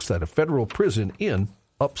 6th at a federal prison in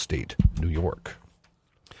upstate New York.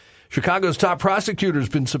 Chicago's top prosecutor has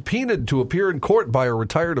been subpoenaed to appear in court by a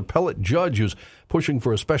retired appellate judge who's pushing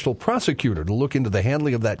for a special prosecutor to look into the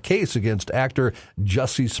handling of that case against actor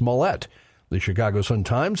Jussie Smollett. The Chicago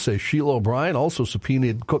Sun-Times says Sheila O'Brien also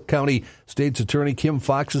subpoenaed Cook County State's Attorney Kim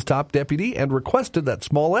Foxx's top deputy and requested that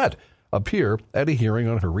Smollett appear at a hearing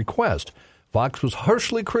on her request. Fox was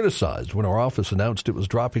harshly criticized when her office announced it was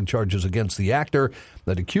dropping charges against the actor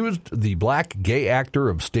that accused the black gay actor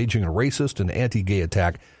of staging a racist and anti-gay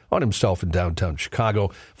attack on himself in downtown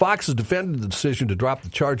Chicago. Fox has defended the decision to drop the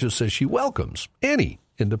charges, says she welcomes any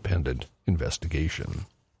independent investigation.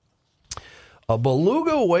 A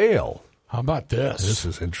beluga whale. How about this? This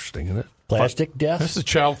is interesting, isn't it? Plastic death? This is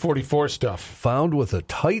Child 44 stuff. Found with a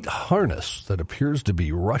tight harness that appears to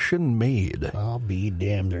be Russian-made. I'll be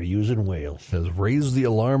damned, they're using whales. Has raised the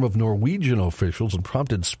alarm of Norwegian officials and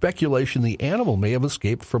prompted speculation the animal may have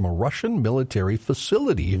escaped from a Russian military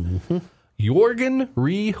facility. Mm-hmm. Jorgen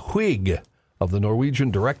Rehwig of the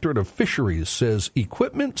Norwegian Directorate of Fisheries says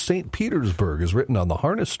Equipment St. Petersburg is written on the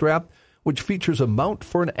harness strap, which features a mount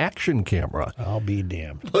for an action camera. I'll be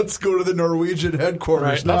damned. Let's go to the Norwegian headquarters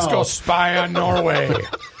Right, now. let's go spy on Norway.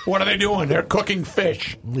 What are they doing? They're cooking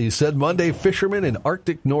fish. He said Monday fishermen in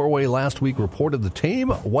Arctic Norway last week reported the tame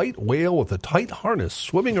white whale with a tight harness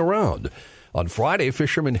swimming around. On Friday,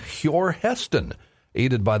 fisherman Hjor Heston,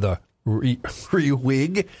 aided by the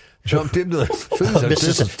Rehwig, jumped into the... This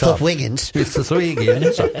is tough. Wiggins.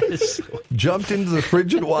 Jumped into the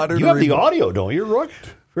frigid water. You have the audio, don't you, Rook?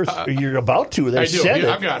 You're about to. They I do. said it.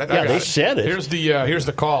 I've got it. Yeah, they said it. Here's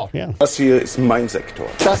the call. Yeah. Das hier ist mein Sektor.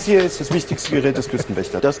 Das hier ist das wichtigste Gerät des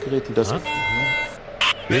Küstenwächters. Das Gerät und das...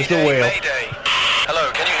 Here's the whale. Mayday. Hello,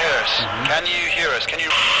 can you hear us? Can you hear us? Can you...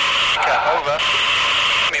 Over.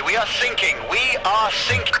 We are sinking. We are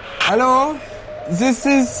sinking. Hello? This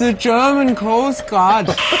is the German Coast Guard.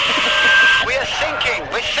 We are sinking.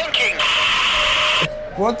 We're sinking.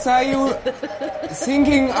 What are you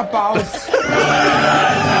thinking about?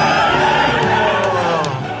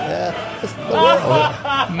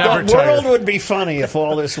 The world would be funny if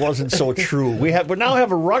all this wasn't so true. We now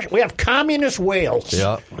have we have communist whales.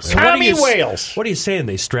 Yeah. Commie whales. What are you saying?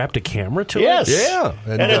 They strapped a camera to Yes. it? Yeah.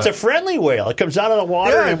 And it's a friendly whale. It comes out of the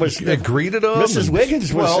water and it greeted him. Mrs.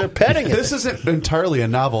 Wiggins was petting it. This isn't entirely a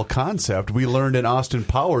novel concept. We learned in Austin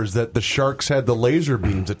Powers that the sharks had the laser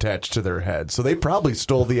beams attached to their heads, so they probably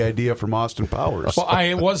stole the idea from Austin Powers. Well,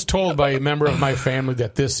 I was told by a member of my family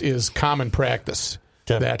that this is common practice.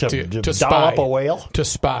 To spy. dial up a whale? To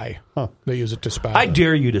spy. Huh. They use it to spy. I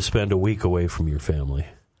dare you to spend a week away from your family.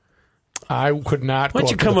 I could not. Why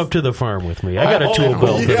don't you come up to the farm with me? I got a tool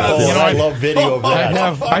belt. I love video of that.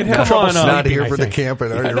 I'd have trouble sleeping. Not here for I the think.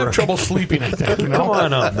 camping, are I'd you? have trouble sleeping, I think. Come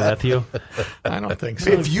on up, Matthew. I don't think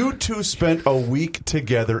so. If you two spent a week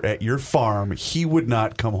together at your farm, he would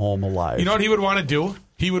not come home alive. You know what he would want to do?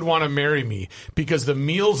 He would want to marry me because the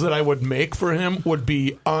meals that I would make for him would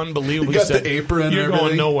be unbelievably. You got the apron and You're going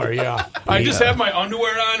everything? nowhere, yeah. I just have my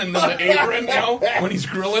underwear on and then the apron, when he's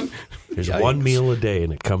grilling. There's one meal a day,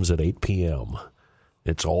 and it comes at 8 p.m.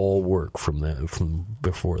 It's all work from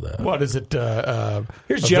before that. What is it?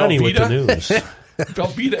 Here's Johnny Velveeta? with the news.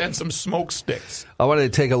 Velveeta and some smoke sticks. I want to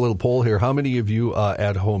take a little poll here. How many of you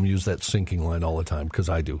at home use that sinking line all the time? Because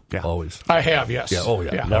I do, always. I have, yes. Yeah. Oh,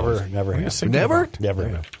 yeah. Never have. Never?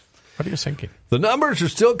 What are you thinking? The numbers are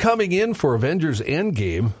still coming in for Avengers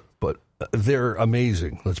Endgame, but they're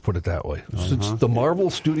amazing. Let's put it that way. Since the Marvel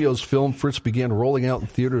Studios film first began rolling out in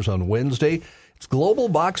theaters on Wednesday, its global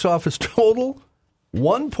box office total,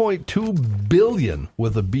 $1.2 billion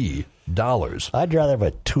with a B. I'd rather have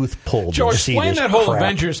a tooth pulled Joe, than see explain this that whole crap.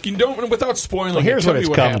 Avengers. You don't, without spoiling Well, here's it, tell what me it's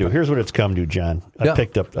what come happened. to. Here's what it's come to, John.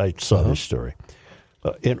 I saw this story.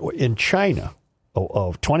 In China, a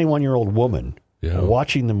 21-year-old woman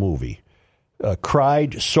watching the movie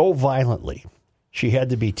cried so violently she had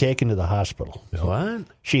to be taken to the hospital. What?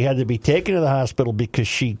 She had to be taken to the hospital because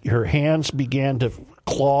her hands began to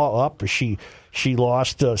claw up. She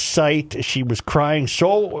lost sight. She was crying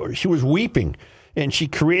she was weeping, and she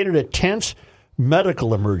created a tense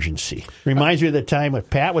medical emergency. Reminds me of the time when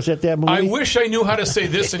Pat was at that movie. I wish I knew how to say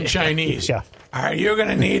this in Chinese. Yeah. Are you going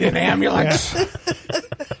to need an ambulance?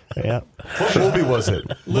 Yeah. What movie was it?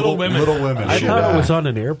 Little Women. Little Women. I thought it was on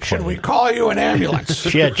an airplane. Should we call you an ambulance?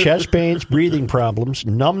 She had chest pains, breathing problems,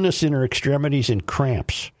 numbness in her extremities, and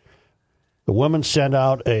cramps. The woman sent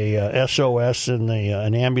out a SOS, and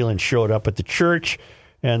an ambulance showed up at the church,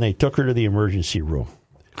 and they took her to the emergency room.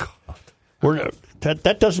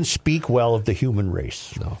 That doesn't speak well of the human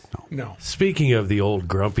race. No. Speaking of the old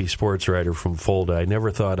grumpy sports writer from Fulda, I never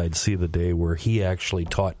thought I'd see the day where he actually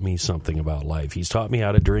taught me something about life. He's taught me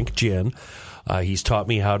how to drink gin. He's taught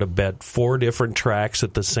me how to bet 4 different tracks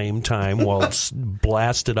at the same time while it's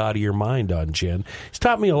blasted out of your mind on gin. He's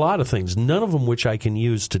taught me a lot of things, none of them which I can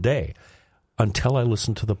use today until I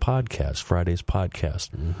listened to the podcast, Friday's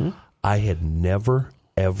podcast. I had never,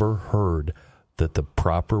 ever heard that the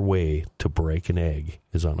proper way to break an egg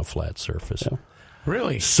is on a flat surface. Yeah.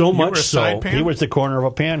 Really? So You much were a so. side pan? He was the corner of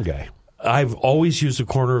a pan guy. I've always used the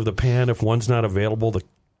corner of the pan. If one's not available,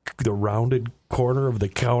 the rounded corner of the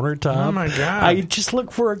countertop. Oh, my God. I just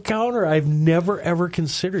look for a counter. I've never, ever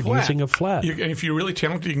considered using a flat. And if you're really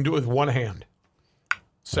talented, you can do it with one hand.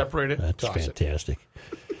 Separate it. That's toss fantastic.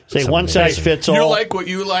 Say one size fits all. You like what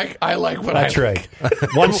you like. I like what That's I like.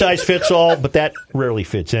 right. One size fits all, but that rarely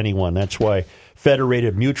fits anyone. That's why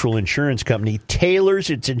Federated Mutual Insurance Company tailors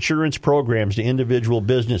its insurance programs to individual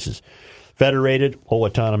businesses. Federated,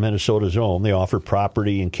 Owatonna, Minnesota's own, they offer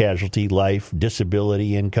property and casualty, life,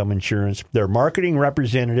 disability, income insurance. Their marketing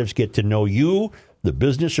representatives get to know you, the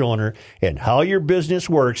business owner, and how your business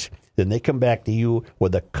works. Then they come back to you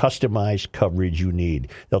with the customized coverage you need.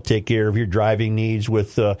 They'll take care of your driving needs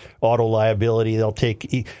with auto liability.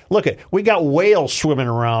 We got whales swimming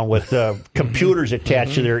around with computers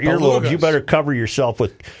attached to their earlobes. You better cover yourself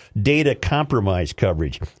with data compromise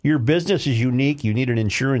coverage. Your business is unique. You need an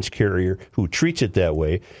insurance carrier who treats it that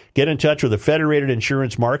way. Get in touch with a Federated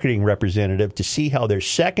Insurance marketing representative to see how their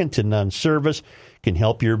second-to-none service can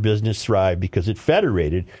help your business thrive, because at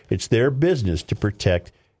Federated, it's their business to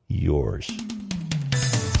protect yours.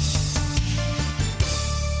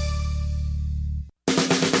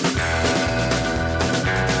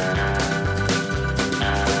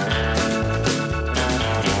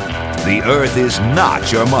 The Earth is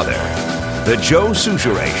not your mother. The Joe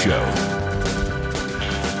Souchere Show.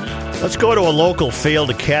 Let's go to a local failed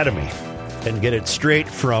academy and get it straight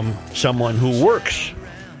from someone who works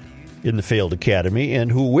in the failed academy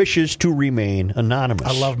and who wishes to remain anonymous.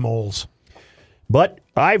 I love moles. But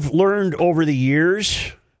I've learned over the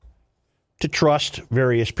years to trust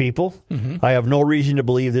various people. I have no reason to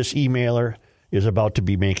believe this emailer is about to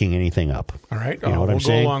be making anything up. All right. You know what I'm we'll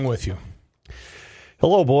saying? go along with you.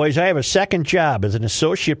 Hello, boys. I have a second job as an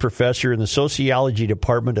associate professor in the sociology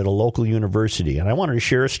department at a local university, and I wanted to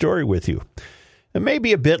share a story with you. It may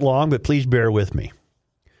be a bit long, but please bear with me.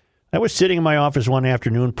 I was sitting in my office one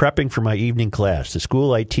afternoon prepping for my evening class. The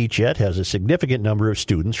school I teach at has a significant number of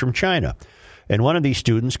students from China, and one of these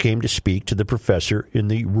students came to speak to the professor in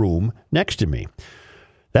the room next to me.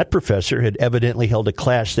 That professor had evidently held a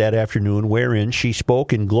class that afternoon wherein she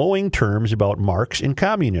spoke in glowing terms about Marx and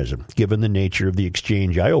communism, given the nature of the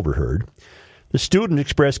exchange I overheard. The student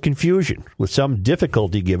expressed confusion, with some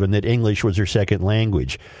difficulty given that English was her second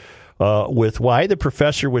language, with why the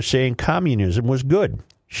professor was saying communism was good.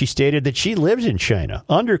 She stated that she lives in China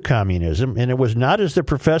under communism, and it was not as the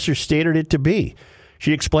professor stated it to be.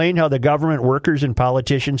 She explained how the government workers and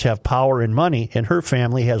politicians have power and money, and her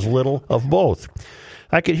family has little of both.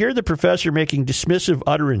 I could hear the professor making dismissive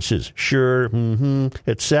utterances, sure,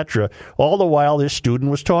 etc., all the while this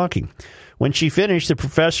student was talking. When she finished, the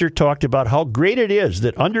professor talked about how great it is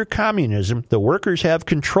that under communism, the workers have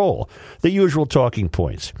control, the usual talking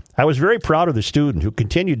points. I was very proud of the student who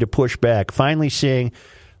continued to push back, finally saying,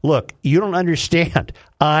 look, you don't understand.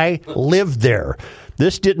 I live there.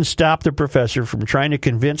 This didn't stop the professor from trying to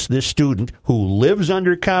convince this student who lives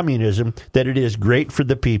under communism that it is great for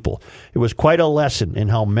the people. It was quite a lesson in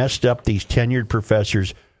how messed up these tenured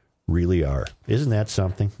professors really are. Isn't that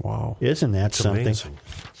something? Wow. Isn't that something? Amazing.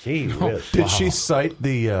 Gee whiz. Did she cite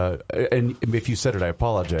the, and if you said it, I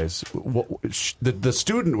apologize, the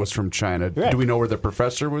student was from China. Right. Do we know where the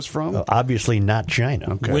professor was from? Obviously not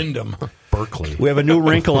China. Okay. Wyndham. Berkeley. We have a new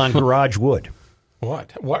wrinkle on Garage Wood.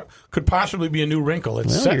 What could possibly be a new wrinkle?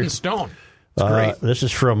 It's Well, set you're- in stone. It's great. This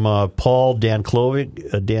is from Paul Dankovic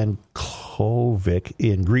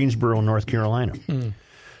in Greensboro, North Carolina.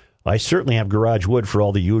 I certainly have garage wood for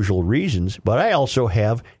all the usual reasons, but I also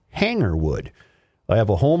have hanger wood. I have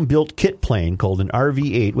a home-built kit plane called an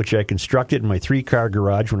RV-8, which I constructed in my 3-car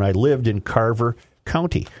garage when I lived in Carver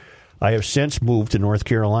County. I have since moved to North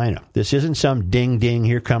Carolina. This isn't some ding-ding,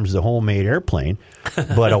 here comes the homemade airplane,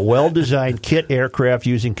 but a well-designed kit aircraft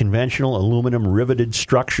using conventional aluminum riveted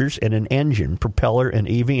structures and an engine, propeller, and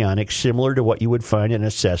avionics similar to what you would find in a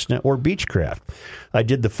Cessna or Beechcraft. I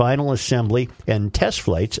did the final assembly and test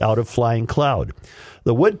flights out of Flying Cloud.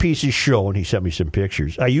 The wood pieces shown, he sent me some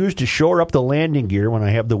pictures, I used to shore up the landing gear when I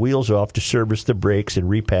have the wheels off to service the brakes and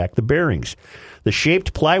repack the bearings. The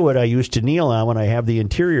shaped plywood I use to kneel on when I have the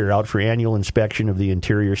interior out for annual inspection of the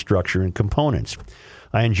interior structure and components.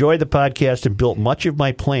 I enjoy the podcast and built much of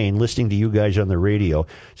my plane listening to you guys on the radio.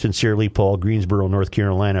 Sincerely, Paul, Greensboro, North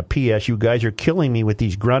Carolina. P.S. You guys are killing me with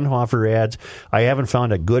these Grundhofer ads. I haven't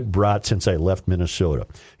found a good brat since I left Minnesota.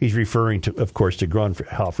 He's referring to, of course, to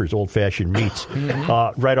Grundhofer's old-fashioned meats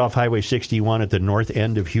right off Highway 61 at the north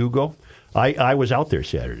end of Hugo. I was out there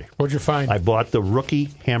Saturday. What'd you find? I bought the rookie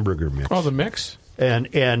hamburger mix. Oh, the mix?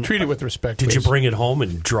 And treat it with respect. Did you please. bring it home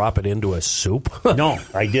and drop it into a soup? No,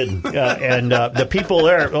 I didn't. And the people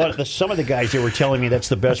there, some of the guys, they were telling me that's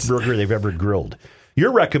the best burger they've ever grilled.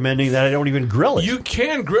 You're recommending that I don't even grill it. You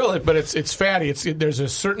can grill it, but it's fatty. There's a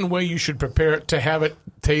certain way you should prepare it to have it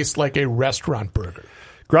taste like a restaurant burger.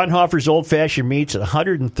 Grundhofer's Old Fashioned Meats at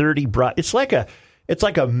 130 It's like a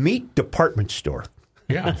meat department store.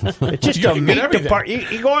 Yeah. It's just a meat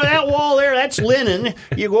department. You go to that wall there, that's linen.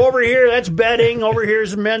 You go over here, that's bedding. Over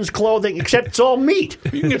here's men's clothing, except it's all meat.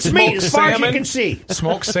 You can get It's meat smoked as far as salmon. you can see.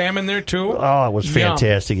 Smoked salmon there, too. Oh, it was Yum.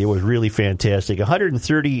 fantastic. It was really fantastic.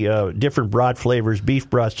 130 different broth flavors, beef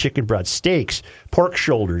broths, chicken broths, steaks, pork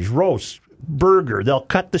shoulders, roasts, burger. They'll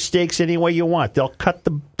cut the steaks any way you want. They'll cut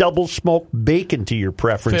the double smoked bacon to your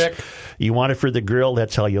preference. Thick. You want it for the grill,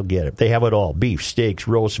 that's how you'll get it. They have it all. Beef, steaks,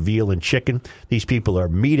 roast, veal, and chicken. These people are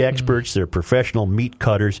meat experts. They're professional meat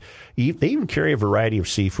cutters. They even carry a variety of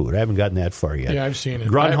seafood. I haven't gotten that far yet. Yeah, I've seen it.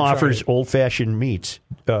 Grundhofer's Old-Fashioned Meats.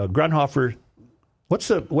 Grundhofer, what's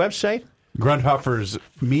the website? Grundhofer's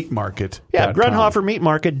Meat Market. Yeah,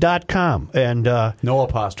 GrundhoferMeatMarket.com. And no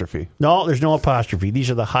apostrophe. No, there's no apostrophe. These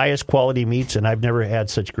are the highest quality meats, and I've never had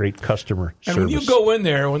such great customer And service. when you go in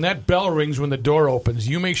there, when that bell rings when the door opens,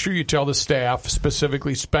 you make sure you tell the staff,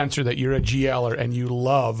 specifically Spencer, that you're a GLer and you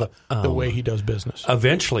love the way he does business.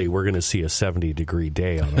 Eventually, we're going to see a 70-degree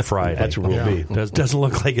day on a Friday. That's what it will be. Doesn't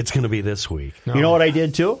look like it's going to be this week. No. You know what I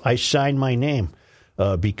did, too? I signed my name.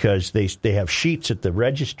 Because they have sheets at the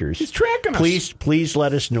registers. He's tracking us. Please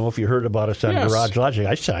let us know if you heard about us on Yes. Garage Logic.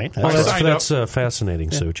 I signed. That's fascinating,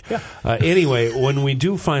 Such. Yeah. Anyway, when we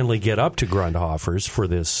do finally get up to Grundhofer's for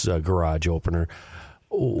this garage opener,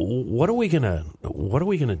 what are we gonna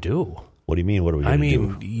do? What do you mean? What are we going to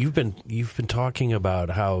do? you've been talking about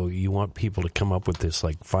how you want people to come up with this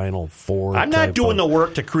like Final Four. I'm not doing the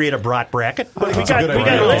work to create a brat bracket. But we got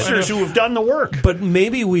idea. listeners who have done the work. But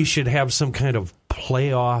maybe we should have some kind of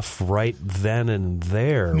playoff right then and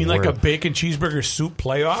there. You mean like a bacon cheeseburger soup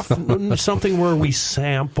playoff? Something where we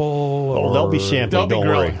sample. Oh, they'll be sampling. They'll be Don't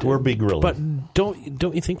worry. grilling. We'll be grilling. But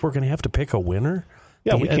don't you think we're going to have to pick a winner?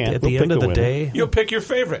 Yeah, we can. At We'll the end pick of a the winner. day, You'll pick your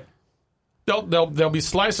favorite. They'll be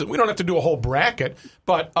slices. We don't have to do a whole bracket,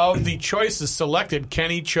 but of the choices selected,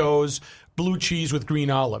 Kenny chose blue cheese with green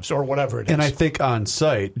olives or whatever it is. And I think on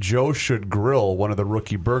site, Joe should grill one of the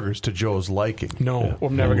rookie burgers to Joe's liking. No,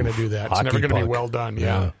 I'm never going to do that. It's Hockey never going to be puck. well done.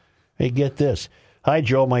 Yeah. Hey, get this. Hi,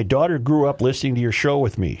 Joe. My daughter grew up listening to your show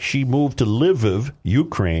with me. She moved to Lviv,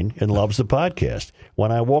 Ukraine, and loves the podcast.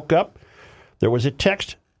 When I woke up, there was a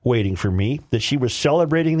text waiting for me that she was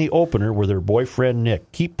celebrating the opener with her boyfriend,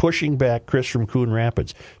 Nick. Keep pushing back, Chris from Coon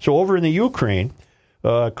Rapids. So over in the Ukraine,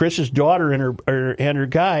 Chris's daughter and her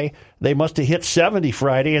guy, they must have hit 70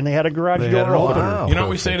 Friday, and they had a garage door opener. Wow. You know what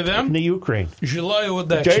we say to them? In the Ukraine. Желаю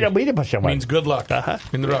удачи. Means good luck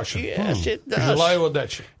in Russian. Yes, it does. Желаю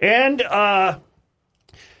удачи. And,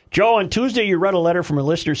 Joe, on Tuesday, you read a letter from a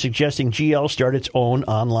listener suggesting GL start its own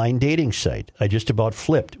online dating site. I just about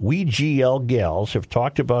flipped. We GL gals have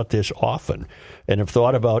talked about this often and have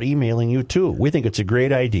thought about emailing you, too. We think it's a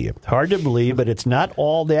great idea. Hard to believe, but it's not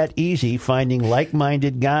all that easy finding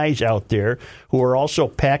like-minded guys out there who are also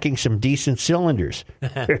packing some decent cylinders.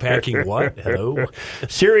 Packing what? Hello?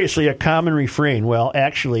 Seriously, a common refrain. Well,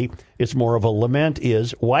 actually, it's more of a lament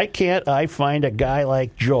is, why can't I find a guy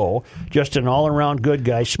like Joe, just an all-around good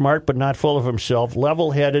guy, smart but not full of himself,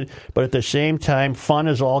 level-headed, but at the same time fun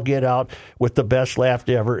as all get out with the best laugh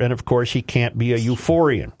ever, and of course he can't be a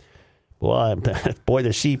euphorian. Well, boy, the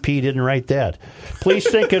CP didn't write that. Please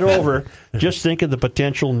think it over. Just think of the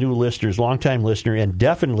potential new listeners, longtime listener, and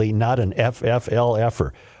definitely not an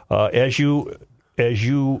FFLFer. As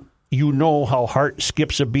you know how heart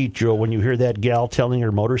skips a beat, Joe, when you hear that gal telling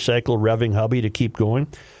her motorcycle revving hubby to keep going.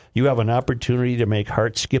 You have an opportunity to make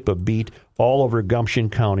heart skip a beat all over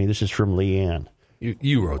Gumption County. This is from Leanne.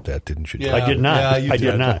 You wrote that, didn't you? Yeah. I did not. I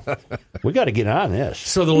did not. We got to get on this.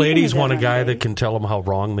 So the ladies want a guy that can tell them how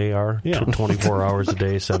wrong they are 24 hours a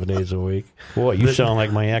day, 7 days a week. Boy, you sound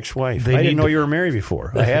like my ex-wife. I didn't know you were married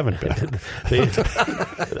before. I haven't been.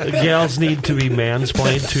 Gals need to be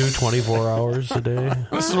mansplained to 24 hours a day.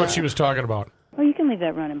 This is what she was talking about. Oh, you can leave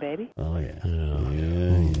that running, baby. Oh, yeah.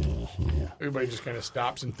 Everybody just kind of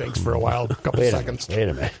stops and thinks for a while, a couple seconds. Wait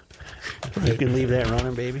a minute. You can leave that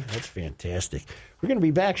running, baby? That's fantastic. We're going to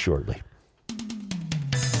be back shortly.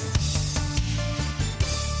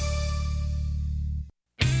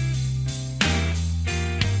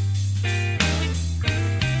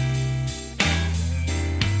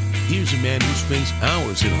 Here's a man who spends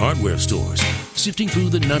hours in hardware stores, sifting through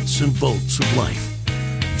the nuts and bolts of life.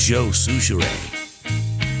 Joe Souchere.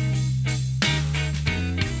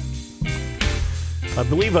 I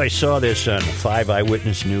believe I saw this on 5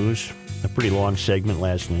 Eyewitness News, a pretty long segment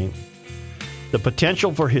last night. The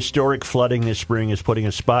potential for historic flooding this spring is putting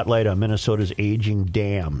a spotlight on Minnesota's aging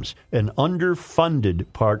dams, an underfunded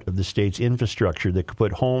part of the state's infrastructure that could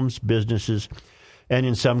put homes, businesses, and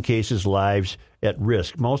in some cases lives at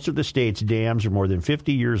risk. Most of the state's dams are more than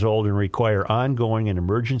 50 years old and require ongoing and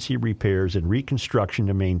emergency repairs and reconstruction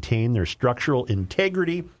to maintain their structural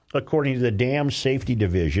integrity, according to the Dam Safety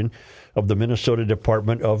Division of the Minnesota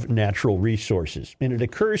Department of Natural Resources. And it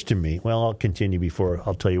occurs to me, well, I'll continue before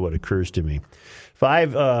I'll tell you what occurs to me.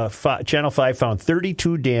 Channel 5 found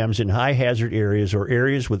 32 dams in high-hazard areas or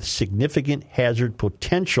areas with significant hazard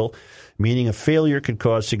potential, meaning a failure could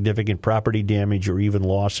cause significant property damage or even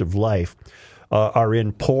loss of life, are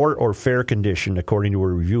in poor or fair condition, according to a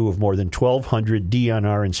review of more than 1,200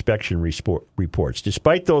 DNR inspection reports.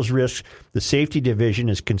 Despite those risks, the Safety Division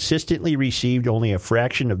has consistently received only a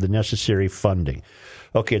fraction of the necessary funding.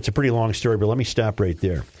 Okay, it's a pretty long story, but let me stop right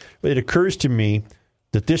there. It occurs to me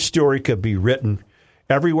that this story could be written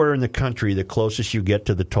everywhere in the country the closest you get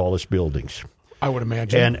to the tallest buildings. I would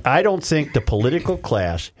imagine. And I don't think the political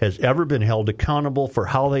class has ever been held accountable for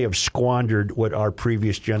how they have squandered what our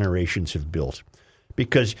previous generations have built.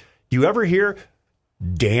 Because do you ever hear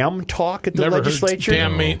dam talk at the legislature?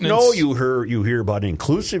 Dam maintenance. No, you hear about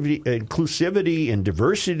inclusivity and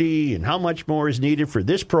diversity and how much more is needed for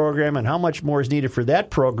this program and how much more is needed for that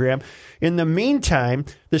program. In the meantime,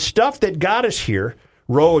 the stuff that got us here,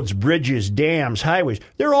 roads, bridges, dams, highways,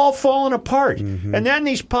 they're all falling apart. Mm-hmm. And then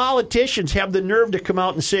these politicians have the nerve to come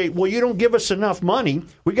out and say, well, you don't give us enough money.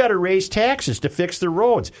 We got to raise taxes to fix the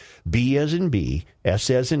roads. B as in B, S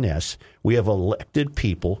as in S. We have elected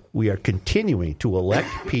people. We are continuing to elect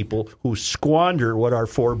people who squander what our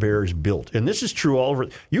forebears built. And this is true all over.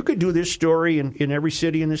 You could do this story in every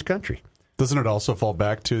city in this country. Doesn't it also fall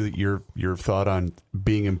back to your thought on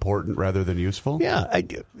being important rather than useful? Yeah, I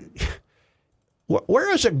do.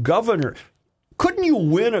 Where is a governor? Couldn't you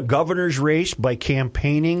win a governor's race by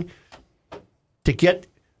campaigning to get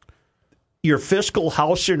your fiscal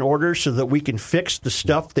house in order so that we can fix the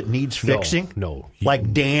stuff that needs fixing? No.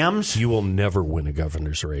 Like dams? You will never win a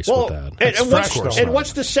governor's race with that. And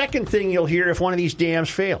what's the second thing you'll hear if one of these dams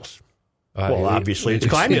fails? Well, obviously, it's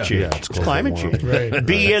climate change. Yeah, it's climate change. Right.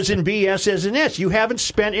 B as in B, S as in S. You haven't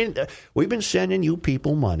spent we've been sending you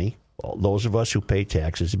people money. Well, those of us who pay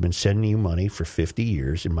taxes have been sending you money for 50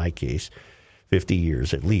 years, in my case, 50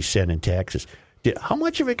 years at least sending taxes. How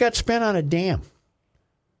much of it got spent on a dam?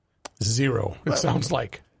 Zero, it sounds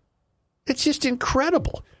like. It's just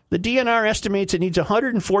incredible. The DNR estimates it needs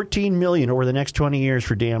 $114 million over the next 20 years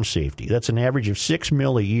for dam safety. That's an average of $6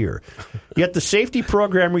 million a year. Yet the safety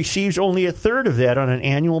program receives only a third of that on an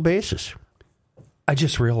annual basis. I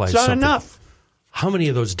just realized it's not something. enough. How many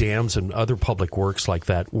of those dams and other public works like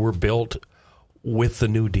that were built with the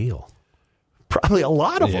New Deal? Probably a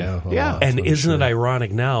lot of them. Yeah. And isn't it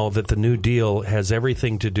ironic now that the New Deal has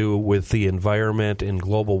everything to do with the environment and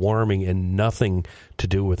global warming and nothing to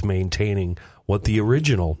do with maintaining what the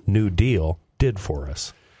original New Deal did for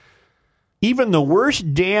us? Even the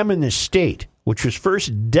worst dam in the state, which was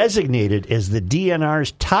first designated as the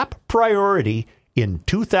DNR's top priority in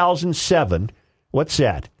 2007, what's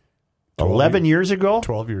that? 11 years ago?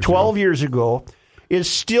 12 years ago, is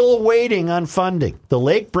still waiting on funding. The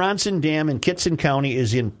Lake Bronson Dam in Kitson County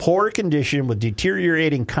is in poor condition with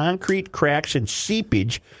deteriorating concrete cracks and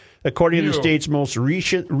seepage, according to the state's most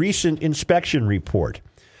recent inspection report.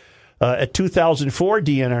 A 2004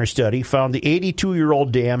 DNR study found the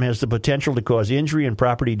 82-year-old dam has the potential to cause injury and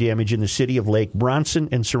property damage in the city of Lake Bronson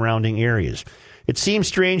and surrounding areas. It seems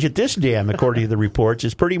strange that this dam, according to the reports,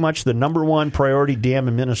 is pretty much the number one priority dam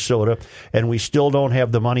in Minnesota, and we still don't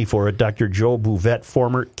have the money for it, Dr. Joe Bouvette,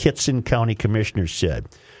 former Kitson County Commissioner, said.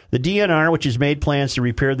 The DNR, which has made plans to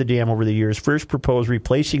repair the dam over the years, first proposed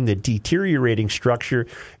replacing the deteriorating structure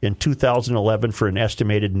in 2011 for an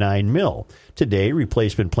estimated $9 million. Today,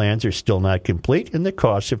 replacement plans are still not complete, and the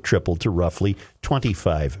costs have tripled to roughly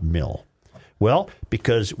 $25 million. Well,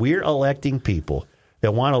 because we're electing people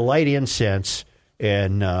that want to light incense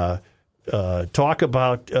and talk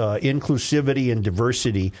about inclusivity and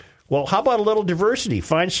diversity. Well, how about a little diversity?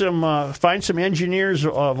 Find some engineers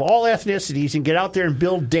of all ethnicities and get out there and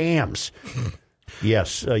build dams.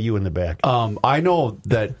 Yes, you in the back. I know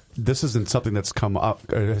that this isn't something that's come up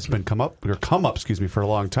for a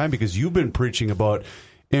long time, because you've been preaching about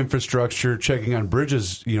infrastructure, checking on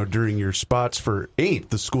bridges, during your spots for 8th,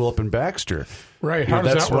 the school up in Baxter. Right.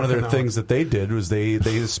 That's one of their things that they did was they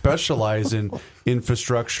specialize in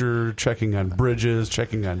infrastructure, checking on bridges,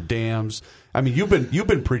 checking on dams. I mean, you've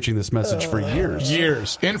been preaching this message for years.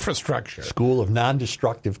 Years. Infrastructure. School of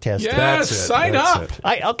non-destructive testing. Yes, sign up.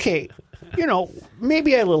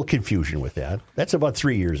 Maybe I had a little confusion with that. That's about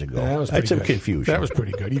 3 years ago. That was I had some good. confusion. That was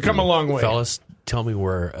pretty good. You come a long way. Fellas, tell me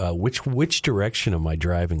which direction am I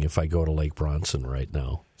driving if I go to Lake Bronson right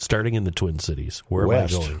now? Starting in the Twin Cities. Where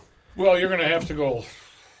West. am I going? Well, you're going to have to go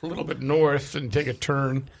a little bit north and take a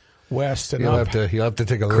turn west and You'll up. have to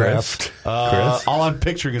take a Chris? left. All I'm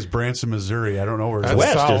picturing is Branson, Missouri. I don't know where it's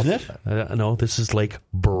West, south. isn't it? No, this is Lake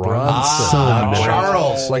Bronson.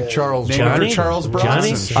 Charles. Like Charles. Named after Charles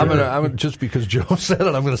Bronson. Johnny? I'm gonna just because Joe said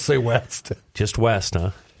it, I'm going to say west. Just west,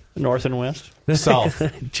 huh? North and west?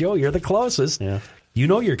 South. Joe, you're the closest. Yeah. You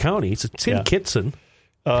know your counties. It's in Kitson.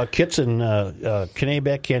 Kitson,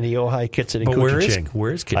 Kennebec, Candy-Ojai, Kitson, and But Couchiching.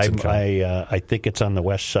 where is Kitson County? I think it's on the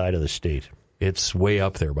west side of the state. It's way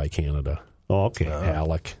up there by Canada. Oh, okay.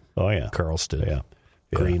 Halleck. Oh, yeah. Carlston. Yeah.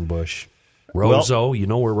 Greenbush. Roseau. You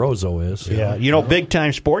know where Roseau is. Yeah. Big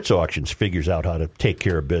Time Sports Auctions figures out how to take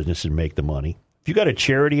care of business and make the money. If you got a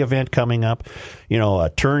charity event coming up,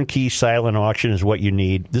 a turnkey silent auction is what you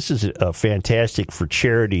need. This is fantastic for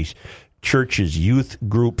charities, churches, youth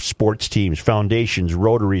groups, sports teams, foundations,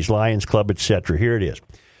 Rotaries, Lions Club, etc. Here it is.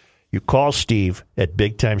 You call Steve at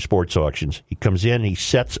Big Time Sports Auctions. He comes in and he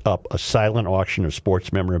sets up a silent auction of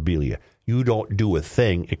sports memorabilia. You don't do a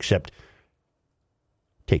thing except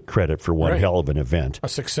take credit for one hell of an event. A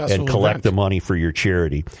successful and collect event. the money for your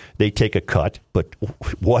charity. They take a cut, but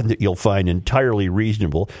one that you'll find entirely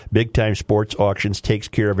reasonable. Big Time Sports Auctions takes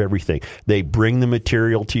care of everything. They bring the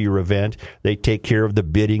material to your event. They take care of the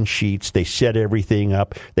bidding sheets. They set everything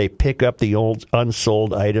up. They pick up the old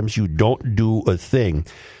unsold items. You don't do a thing.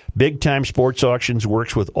 Big Time Sports Auctions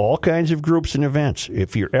works with all kinds of groups and events.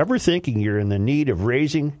 If you're ever thinking you're in the need of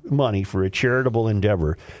raising money for a charitable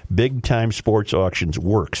endeavor, Big Time Sports Auctions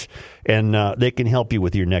works. And they can help you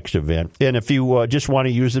with your next event. And if you just want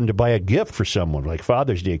to use them to buy a gift for someone, like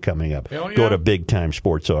Father's Day coming up, go to Big Time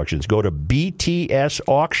Sports Auctions. Go to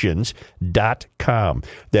btsauctions.com.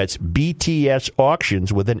 That's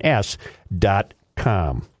btsauctions with an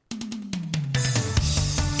S.com.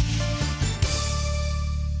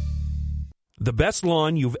 The best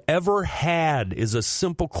lawn you've ever had is a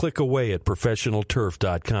simple click away at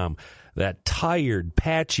ProfessionalTurf.com. That tired,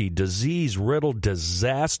 patchy, disease-riddled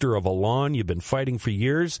disaster of a lawn you've been fighting for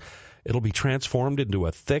years, It'll be transformed into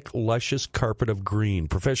a thick, luscious carpet of green.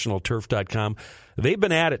 ProfessionalTurf.com. They've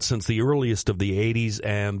been at it since the earliest of the 80s,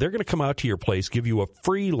 and they're going to come out to your place, give you a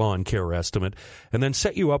free lawn care estimate, and then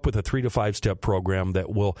set you up with a 3 to 5 step program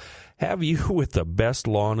that will have you with the best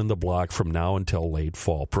lawn in the block from now until late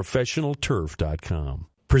fall. ProfessionalTurf.com.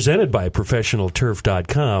 Presented by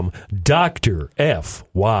ProfessionalTurf.com, Dr.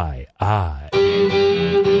 FYI.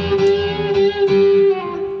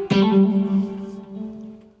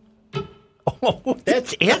 Oh,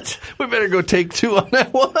 that's it? We better go take 2 on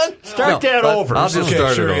that one. Start that over. I'll just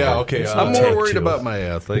start it over. Yeah, okay. I'm more worried about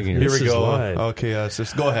my thing here. Here we go. Live. Okay,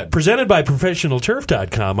 just go ahead. Presented by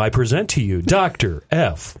ProfessionalTurf.com, I present to you Dr.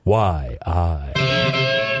 FYI.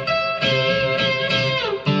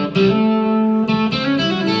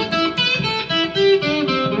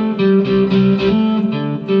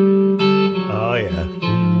 Oh, yeah.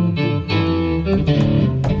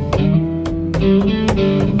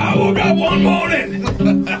 I woke up one morning.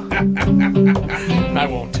 I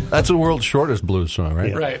won't. That's the world's shortest blues song, right?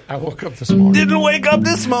 Yeah. Right. I woke up this morning. Didn't wake up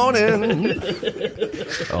this morning.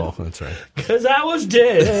 Oh, that's right. Because I was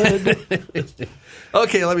dead.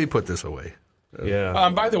 Okay, let me put this away. Yeah.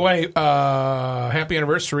 By the way, happy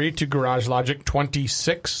anniversary to Garage Logic,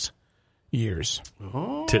 26 years.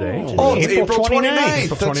 Today? Oh, it's April 29th.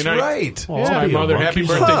 April That's 29th. right. Oh, my mother. Happy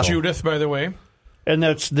birthday, Huh. Judith, by the way. And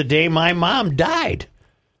that's the day my mom died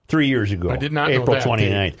 3 years ago. I did not know April that.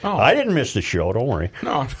 29th. Oh. I didn't miss the show. Don't worry.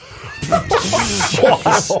 No.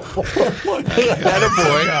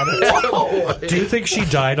 Do you think she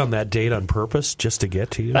died on that date on purpose just to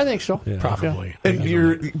get to you? I think so. Yeah. Probably.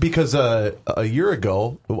 And because a year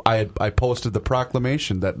ago, I posted the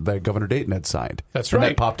proclamation that Governor Dayton had signed. That's and right.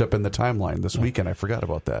 that popped up in the timeline this weekend. I forgot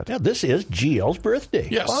about that. Yeah, this is GL's birthday.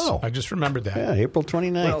 Yes. Wow. I just remembered that. Yeah, April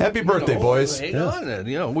 29th. Happy birthday, boys. Hang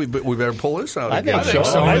on. We better pull this out I again. think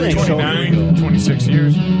so. I think so. 29, 26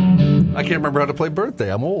 years. I can't remember how to play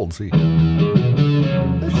birthday. I'm old, see. I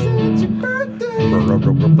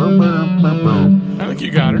think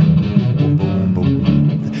you got her.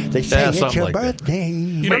 They say it's something your like that. birthday.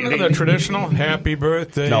 You don't know the traditional happy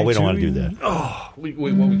birthday. No, we don't to want to do you. that. Oh, we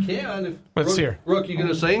can. Let's hear. Rook, you going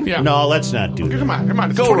to sing? Yeah. No, let's not do that. Come on.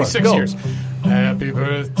 It's Go, 26 Rook, go. years. Happy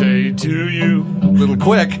birthday to you. Little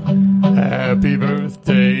quick. Happy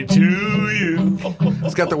birthday to you.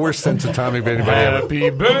 It's got the worst sense of timing of anybody ever. Happy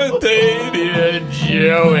birthday, dear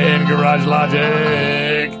Joe and Garage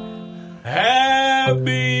Logic.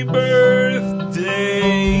 Happy birthday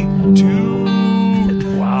to...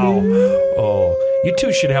 Wow. Oh, you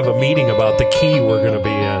two should have a meeting about the key we're going to be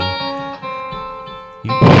in.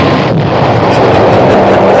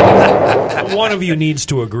 One of you needs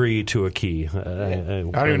to agree to a key. I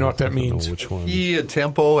don't even know what that means. Which one? Key,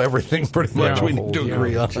 tempo, everything pretty much Yeah. we need to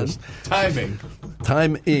agree on. Timing.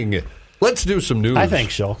 Timing. Let's do some news. I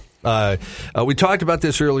think so. We talked about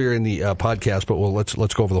this earlier in the podcast, but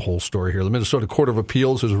let's go over the whole story here. The Minnesota Court of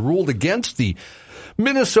Appeals has ruled against the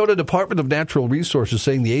Minnesota Department of Natural Resources,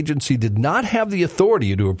 saying the agency did not have the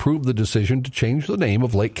authority to approve the decision to change the name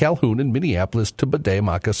of Lake Calhoun in Minneapolis to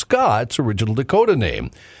Bde-Maka-Ska, its original Dakota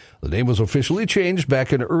name. The name was officially changed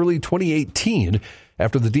back in early 2018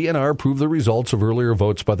 after the DNR approved the results of earlier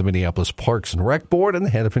votes by the Minneapolis Parks and Rec Board and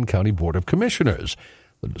the Hennepin County Board of Commissioners.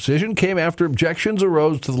 The decision came after objections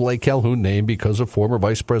arose to the Lake Calhoun name because of former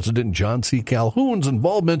Vice President John C. Calhoun's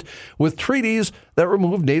involvement with treaties that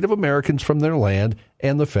removed Native Americans from their land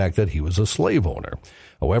and the fact that he was a slave owner.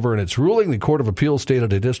 However, in its ruling, the Court of Appeals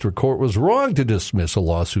stated a district court was wrong to dismiss a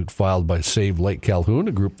lawsuit filed by Save Lake Calhoun,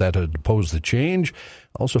 a group that had opposed the change.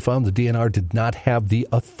 Also found the DNR did not have the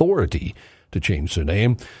authority to change their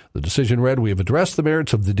name. The decision read, "We have addressed the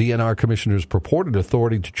merits of the DNR Commissioner's purported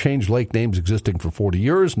authority to change lake names existing for 40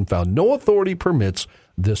 years and found no authority permits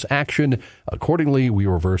this action. Accordingly, we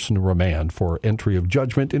reverse and remand for entry of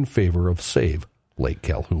judgment in favor of Save Lake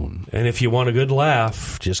Calhoun." And if you want a good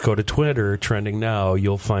laugh, just go to Twitter, trending now.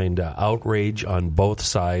 You'll find outrage on both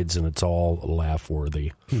sides, and it's all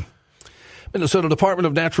laugh-worthy. Minnesota Department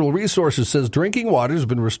of Natural Resources says drinking water has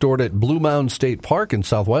been restored at Blue Mound State Park in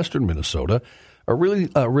southwestern Minnesota. A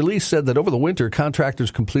release said that over the winter,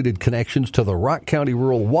 contractors completed connections to the Rock County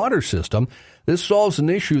Rural Water System. This solves an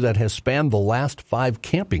issue that has spanned the last 5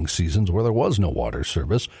 camping seasons where there was no water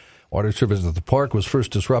service. Water service at the park was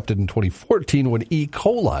first disrupted in 2014 when E.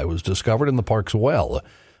 coli was discovered in the park's well.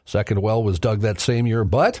 Second well was dug that same year,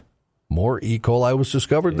 but more E. coli was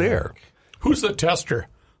discovered there. Who's the tester?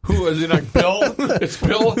 Who is it? Like Bill? It's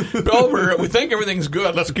Bill. Bill, we think everything's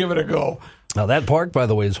good. Let's give it a go. Now, that park, by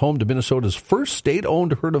the way, is home to Minnesota's first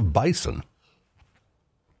state-owned herd of bison.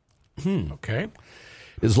 Okay.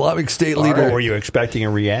 Islamic State leader. Were you expecting a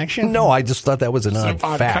reaction? No, I just thought that was an odd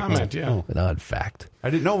fact. Comment, yeah. An odd fact. I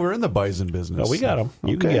didn't know we're in the bison business. No, we got him.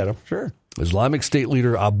 You can get him. Sure. Islamic State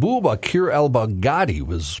leader Abu Bakr al-Baghdadi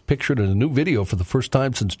was pictured in a new video for the first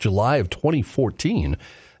time since July of 2014.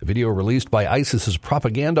 A video released by ISIS's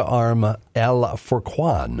propaganda arm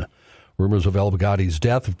Al-Furqan. Rumors of al-Baghdadi's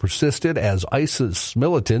death have persisted as ISIS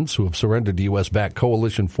militants who have surrendered to U.S.-backed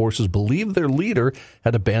coalition forces believe their leader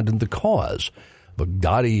had abandoned the cause.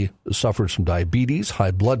 Baghdadi suffers from diabetes,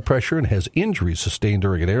 high blood pressure, and has injuries sustained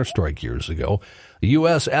during an airstrike years ago. The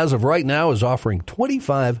U.S., as of right now, is offering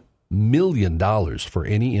 $25 million for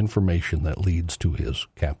any information that leads to his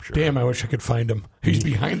capture. Damn, I wish I could find him. He's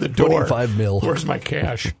behind the door. 25 mil. Where's my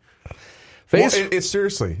cash? Well, it's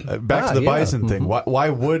seriously back to the bison thing. Why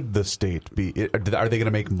would the state be? Are they going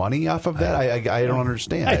to make money off of that? I don't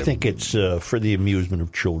understand. I think it's for the amusement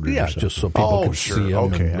of children. Yeah, or just so people can see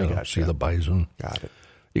them Okay, and see the bison. Got it.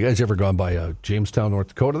 You guys ever gone by Jamestown, North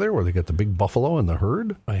Dakota there, where they got the big buffalo in the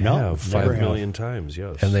herd? I have 5 million times,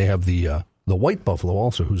 yes. And they have the white buffalo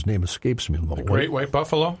also, whose name escapes me. The great white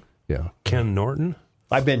buffalo? Yeah. Ken Norton?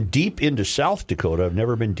 I've been deep into South Dakota. I've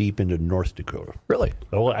never been deep into North Dakota. Really?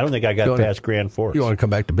 Well, I don't think I got past Grand Forks. You want to come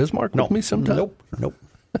back to Bismarck with me sometime? Nope.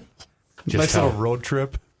 Nice little road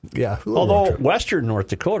trip. Yeah. Although Western North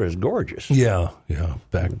Dakota is gorgeous. Yeah.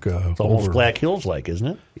 Back it's almost Black Hills like,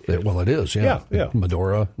 isn't it? Well, it is, yeah.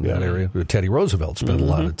 Medora, that area. Teddy Roosevelt spent a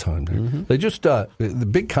lot of time there. They just, the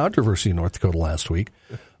big controversy in North Dakota last week,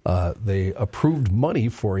 they approved money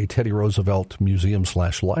for a Teddy Roosevelt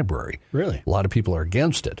museum/library. Really? A lot of people are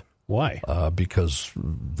against it. Why? because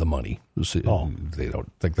the money. They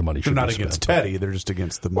don't think the money should be spent. They're not against Teddy. They're just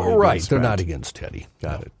against the money. Right. They're not against Teddy.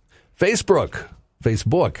 Got it. Facebook.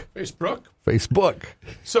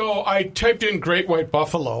 So I typed in Great White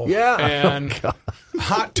Buffalo. Yeah. And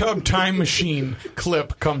hot tub time machine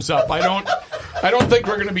clip comes up. I don't think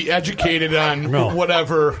we're going to be educated on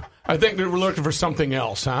whatever. I think that we're looking for something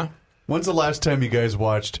else, huh? When's the last time you guys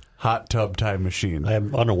watched Hot Tub Time Machine?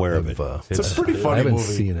 I'm unaware of it. It's a pretty funny I haven't movie.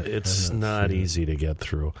 seen it. It's not easy to get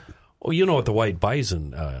through. Well, you know what the white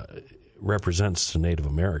bison represents to Native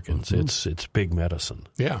Americans. It's big medicine.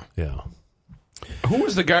 Yeah. Yeah. Who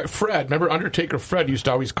was the guy? Fred. Remember Undertaker Fred used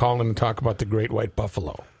to always call in and talk about the Great White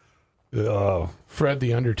Buffalo. Fred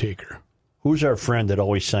the Undertaker. Who's our friend that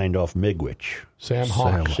always signed off Miigwech? Sam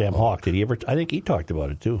Hawk. Sam Hawk. Did he ever? I think he talked about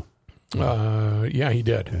it too. Yeah, he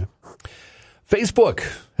did. Yeah. Facebook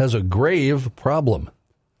has a grave problem.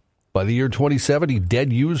 By the year 2070,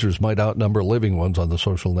 dead users might outnumber living ones on the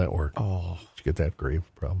social network. Oh, did you get that grave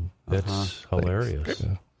problem? That's hilarious.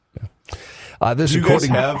 This Do you guys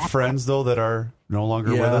have friends, though, that are no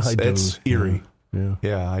longer with us? I do. It's eerie.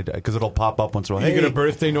 Yeah, because it'll pop up once in a while. You get a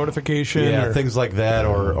birthday notification? Yeah, things like that,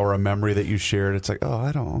 or a memory that you shared. It's like,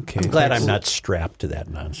 okay. I'm glad I'm not strapped to that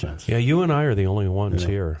nonsense. Yeah, you and I are the only ones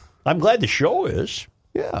here. I'm glad the show is.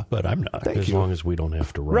 Yeah. But I'm not. As long as we don't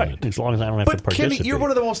have to run it. As long as I don't have to But participate. Kenny, you're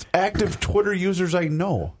one of the most active Twitter users I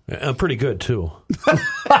know. I'm pretty good, too.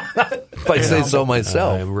 If I say so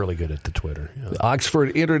myself. I'm really good at the Twitter. Yeah. The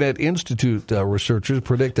Oxford Internet Institute researchers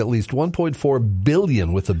predict at least 1.4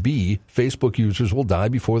 billion with a B Facebook users will die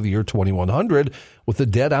before the year 2100, with the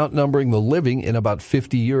dead outnumbering the living in about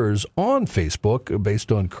 50 years on Facebook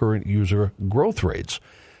based on current user growth rates.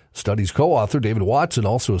 Study's co-author, David Watson,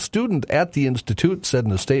 also a student at the Institute, said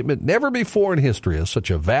in a statement, "Never before in history has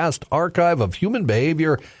such a vast archive of human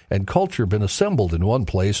behavior and culture been assembled in one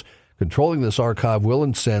place. Controlling this archive will, in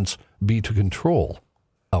a sense, be to control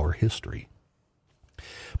our history."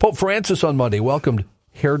 Pope Francis on Monday welcomed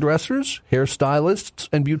hairdressers, hairstylists,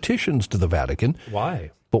 and beauticians to the Vatican.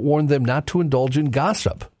 Why? But warned them not to indulge in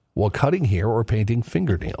gossip while cutting hair or painting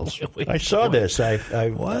fingernails. I saw this.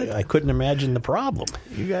 I couldn't imagine the problem.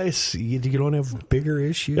 You guys, you don't have bigger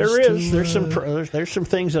issues? There is. There's some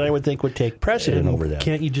things that I would think would take precedent over that.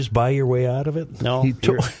 Can't you just buy your way out of it? No. He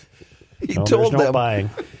told there's no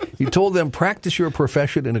buying. He told them, practice your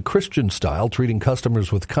profession in a Christian style, treating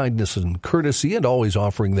customers with kindness and courtesy and always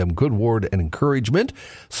offering them good word and encouragement.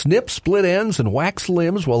 Snip split ends and wax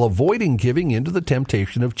limbs while avoiding giving into the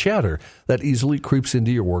temptation of chatter that easily creeps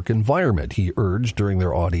into your work environment, he urged during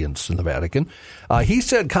their audience in the Vatican. He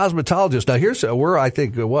said cosmetologists, now here's where I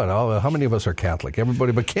think, how many of us are Catholic?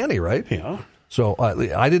 Everybody but Kenny, right? Yeah. So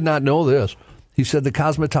I did not know this. He said the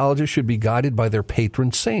cosmetologists should be guided by their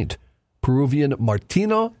patron saint, Peruvian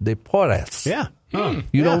Martino de Porres. Yeah.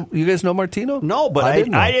 You guys know Martino? No, but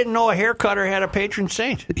I didn't know a hair cutter had a patron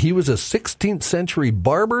saint. He was a 16th century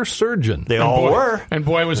barber surgeon. They all were. And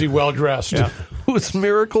boy, was he well dressed. Yeah. Whose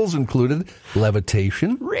miracles included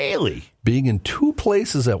levitation. Really? Being in 2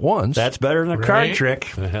 places at once. That's better than a card trick.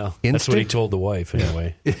 Well, that's what he told the wife,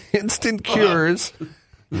 anyway. Instant cures.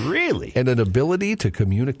 Really? And an ability to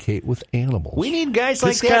communicate with animals. We need guys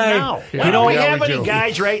like that now. Yeah, We don't we have do. any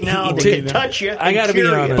guys right now that can touch you. I got to be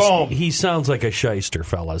cure you. honest. Boom. He sounds like a shyster,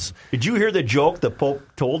 fellas. Did you hear the joke the Pope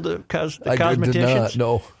told the cosmeticians? did not,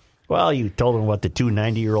 no. Well, you told them what the 2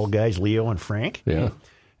 90-year-old guys, Leo and Frank. Yeah.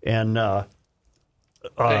 And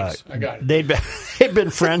Thanks. I got it. they'd been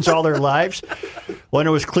friends all their lives. When it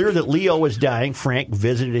was clear that Leo was dying, Frank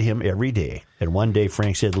visited him every day. And one day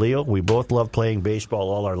Frank said, Leo, we both loved playing baseball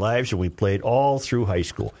all our lives, and we played all through high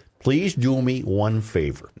school. Please do me one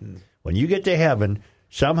favor. When you get to heaven,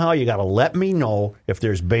 somehow you got to let me know if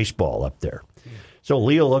there's baseball up there. So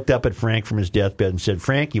Leo looked up at Frank from his deathbed and said,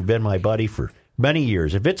 Frank, you've been my buddy for many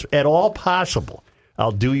years. If it's at all possible,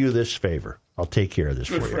 I'll do you this favor. I'll take care of this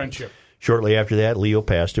Good for you. friendship. Shortly after that, Leo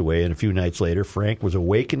passed away, and a few nights later, Frank was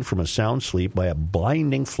awakened from a sound sleep by a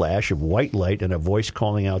blinding flash of white light and a voice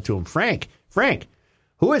calling out to him, Frank, Frank.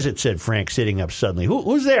 Who is it? Said Frank, sitting up suddenly.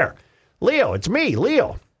 Who's there? Leo, it's me,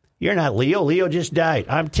 Leo. You're not Leo. Leo just died.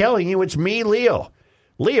 I'm telling you, it's me, Leo.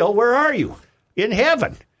 Leo, where are you? In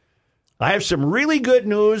heaven. I have some really good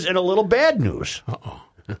news and a little bad news.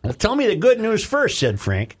 Well, tell me the good news first, said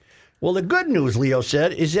Frank. Well, the good news, Leo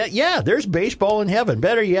said, is that, there's baseball in heaven.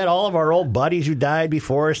 Better yet, all of our old buddies who died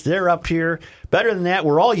before us, they're up here. Better than that,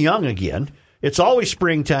 we're all young again. It's always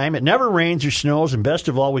springtime. It never rains or snows. And best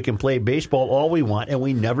of all, we can play baseball all we want, and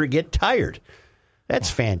we never get tired. That's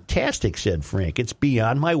fantastic, said Frank. It's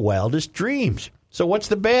beyond my wildest dreams. So what's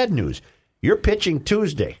the bad news? You're pitching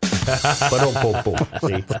Tuesday. See,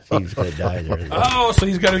 he's going to die there. Oh, so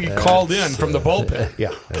he's got to get called in from the bullpen.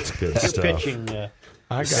 Yeah, that's good stuff. You're pitching...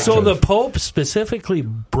 So the Pope specifically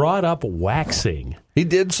brought up waxing. He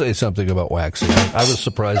did say something about waxing. I was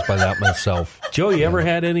surprised by that myself. Joe, you ever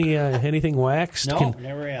had anything waxed? No,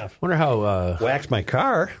 never have. Wonder how wax my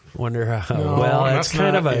car. Wonder how. No, well, that's it's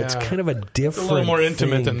kind of a not- it's yeah. kind of a different. It's a little more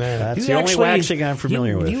intimate thing. than that. That's You the only actually- waxing I'm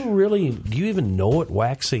familiar with. Do you even know what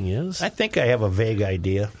waxing is? I think I have a vague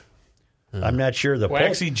idea. I'm not sure. The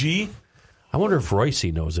Waxy G? I wonder if Royce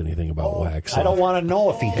knows anything about waxing. I don't want to know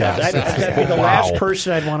if he does. I'd be the last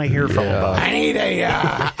person I'd want to hear from about it.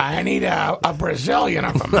 I need a Brazilian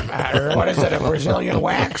of them. What is it? A Brazilian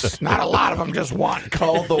wax? Not a lot of them, just one.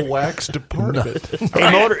 Call the wax department.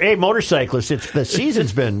 Hey, motorcyclists, the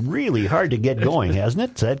season's been really hard to get going, hasn't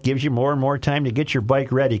it? So that gives you more and more time to get your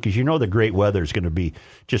bike ready because you know the great weather is going to be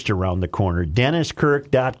just around the corner.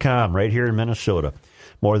 DennisKirk.com, right here in Minnesota.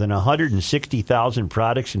 More than 160,000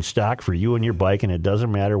 products in stock for you and your bike, and it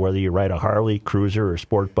doesn't matter whether you ride a Harley, cruiser, or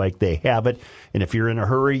sport bike, they have it. And if you're in a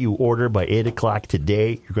hurry, you order by 8 o'clock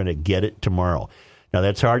today, you're going to get it tomorrow. Now,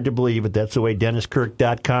 that's hard to believe, but that's the way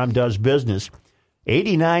DennisKirk.com does business.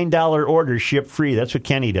 $89 orders ship free. That's what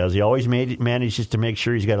Kenny does. He always manages to make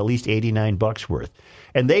sure he's got at least $89 worth.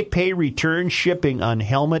 And they pay return shipping on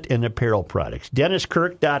helmet and apparel products.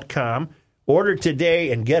 DennisKirk.com. Order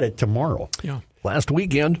today and get it tomorrow. Yeah. Last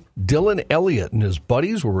weekend, Dylan Elliott and his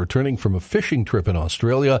buddies were returning from a fishing trip in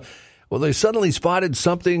Australia when they suddenly spotted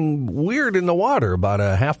something weird in the water about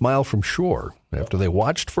a half mile from shore. After they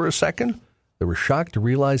watched for a second, they were shocked to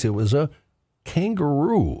realize it was a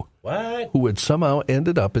kangaroo. What? Who had somehow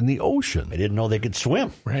ended up in the ocean. I didn't know they could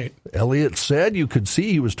swim. Right. Elliott said you could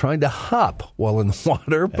see he was trying to hop while in the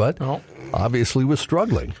water, but obviously was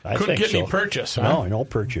struggling. Couldn't get any purchase, huh? No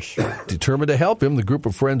purchase. Determined to help him, the group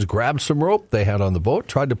of friends grabbed some rope they had on the boat,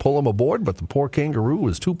 tried to pull him aboard, but the poor kangaroo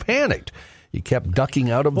was too panicked. He kept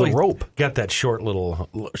ducking out of the rope. Got that short little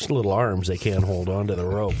arms they can't hold onto the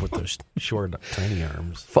rope with those short, tiny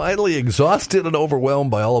arms. Finally, exhausted and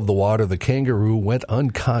overwhelmed by all of the water, the kangaroo went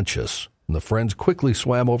unconscious, and the friends quickly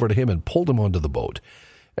swam over to him and pulled him onto the boat.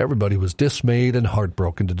 Everybody was dismayed and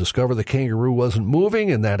heartbroken to discover the kangaroo wasn't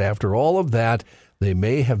moving and that after all of that, they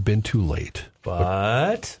may have been too late.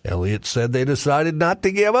 But Elliott said they decided not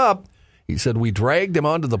to give up. He said, we dragged him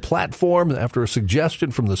onto the platform after a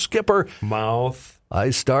suggestion from the skipper. I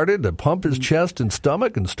started to pump his chest and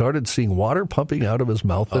stomach and started seeing water pumping out of his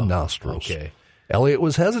mouth and nostrils. Okay. Elliott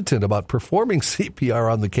was hesitant about performing CPR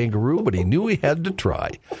on the kangaroo, but he knew he had to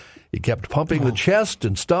try. He kept pumping the chest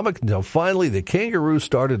and stomach until finally the kangaroo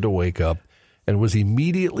started to wake up and was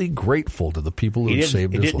immediately grateful to the people who had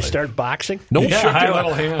saved his life. He didn't start boxing? No.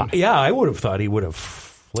 I would have thought he would have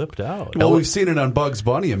flipped out. Well, we've seen it on Bugs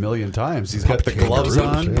Bunny a million times. He's got the gloves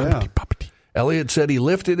on. Yeah. Elliot said he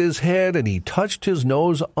lifted his head and he touched his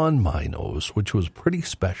nose on my nose, which was pretty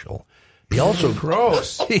special. He also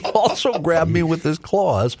gross. He also grabbed me with his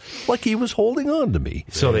claws like he was holding on to me.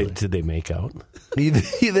 So did they make out? He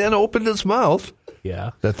then opened his mouth.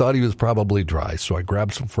 Yeah. I thought he was probably dry, so I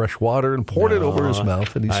grabbed some fresh water and poured it over his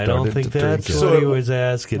mouth, and he started I don't think to drink that's it. what he was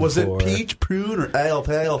asking Was for. it peach, prune, or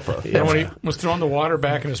alfalfa? And when he was throwing the water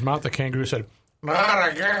back in his mouth, the kangaroo said,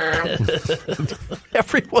 "Not again."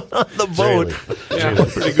 Everyone on the boat. Yeah,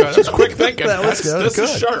 pretty good. That's quick thinking. That was This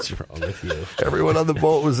is sharp. What's wrong with you? Everyone on the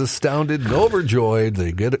boat was astounded and overjoyed.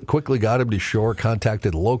 They quickly got him to shore,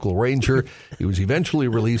 contacted a local ranger. He was eventually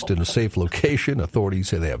released in a safe location. Authorities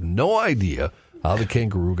say they have no idea how the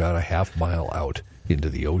kangaroo got a half mile out into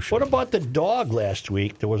the ocean. What about the dog last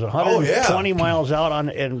week? There was 120 miles out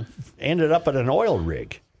and ended up at an oil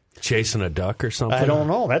rig. Chasing a duck or something? I don't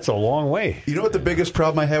know. That's a long way. You know what the biggest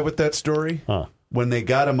problem I have with that story? Huh. When they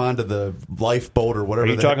got him onto the lifeboat or whatever.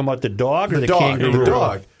 Are you talking about the dog or the dog, kangaroo? The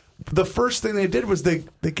dog. The first thing they did was they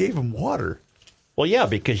gave him water. Well, yeah,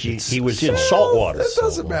 because he was in salt water. That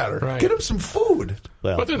doesn't matter. Right. Get him some food.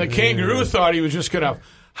 Well, But then the kangaroo thought he was just going to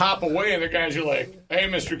hop away, and the guys are like, "Hey,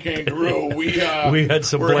 Mr. Kangaroo, we had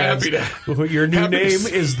some we're plans. happy Your new happy to name s-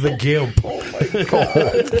 is the Gimp. Oh my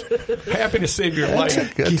God! Happy to save your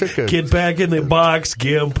life." Get back in the box,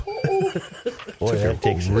 Gimp. Boy, that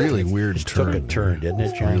takes really weird took a turn, didn't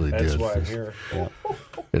it, John? Really That's did. why I'm here. Yeah.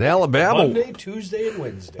 In Alabama, Monday, Tuesday, and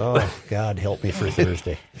Wednesday. Oh, God, help me for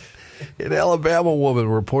Thursday. An Alabama woman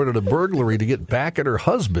reported a burglary to get back at her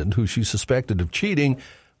husband, who she suspected of cheating,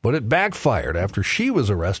 but it backfired after she was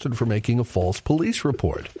arrested for making a false police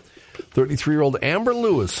report. 33-year-old Amber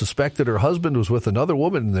Lewis suspected her husband was with another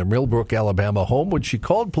woman in their Millbrook, Alabama home when she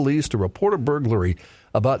called police to report a burglary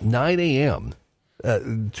about 9 a.m.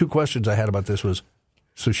 Two questions I had about this was,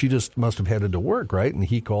 so she just must have headed to work, right? And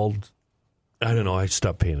he called... I don't know. I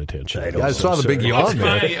stopped paying attention. I saw the big yawn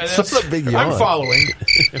there. Saw the big yawn. I'm following.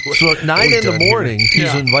 So at 9 in the morning,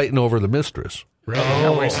 he's inviting over the mistress. Really?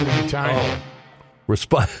 Not wasting any time.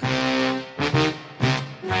 Respond. Oh,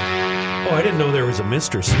 I didn't know there was a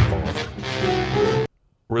mistress involved.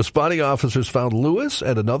 Responding officers found Lewis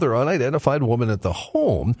and another unidentified woman at the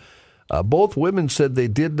home. Both women said they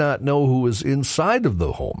did not know who was inside of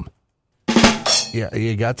the home. Yeah,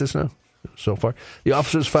 you got this now? So far, the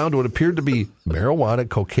officers found what appeared to be marijuana,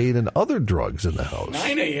 cocaine, and other drugs in the house.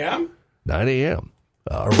 9 a.m.? 9 a.m.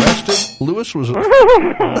 Arrested. Lewis was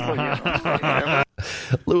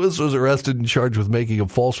arrested and charged with making a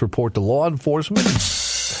false report to law enforcement and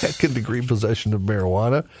second-degree possession of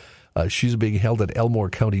marijuana. She's being held at Elmore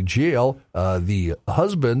County Jail. The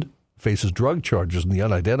husband faces drug charges, and the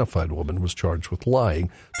unidentified woman was charged with lying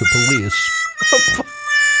to police.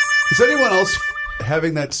 Is anyone else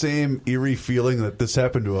having that same eerie feeling that this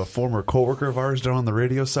happened to a former coworker of ours down on the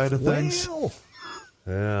radio side of things? Well,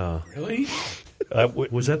 Yeah. Really?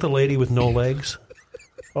 Was that the lady with no legs?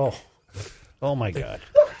 Oh my God.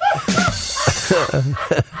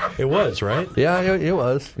 It was, right? yeah, it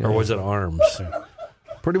was. Or was it arms?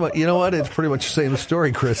 Pretty much. You know what? It's pretty much the same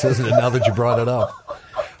story, Chris, isn't it? Now that you brought it up.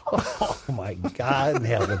 Oh, my God in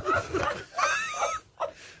heaven.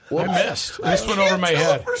 I missed. This went over my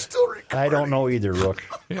head. I don't know either, Rook.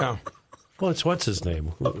 Yeah. Well, what's his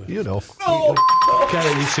name? You know. Guy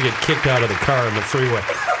that used to get kicked out of the car on the freeway.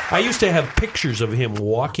 I used to have pictures of him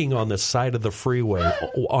walking on the side of the freeway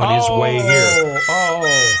on his way here.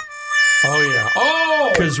 Oh, yeah. Oh!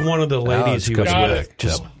 Because one of the ladies he was with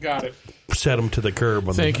just Got it. set him to the curb.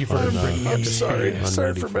 On Thank you for bringing me up to Sorry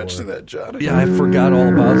for 94. mentioning that, John. Yeah, I forgot all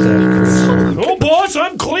about that, Chris. Oh, boss,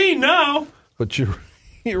 I'm clean now. But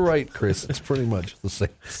you're right, Chris. It's pretty much the same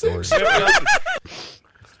story.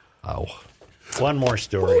 Ow. One more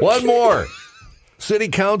story. One more. City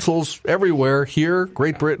councils everywhere here,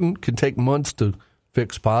 Great Britain, can take months to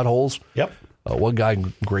fix potholes. Yep. One guy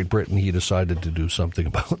in Great Britain, he decided to do something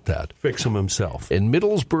about that. Fix him himself. In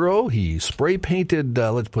Middlesbrough, he spray painted,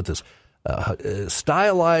 let's put this,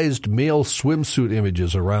 stylized male swimsuit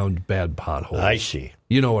images around bad potholes. I see.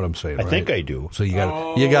 You know what I'm saying, I right? think I do. So you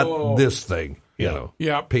got this thing, you know,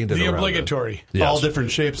 painted the around obligatory. it. Yes. All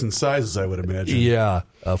different shapes and sizes, I would imagine. Yeah.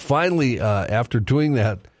 Finally, after doing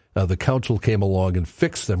that, the council came along and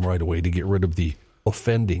fixed them right away to get rid of the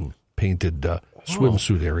offending painted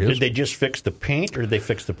swimsuit areas. Did they just fix the paint or did they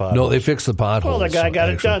fix the potholes? No, they fixed the potholes. Well, the guy got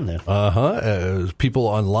it done then. People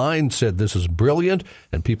online said this is brilliant,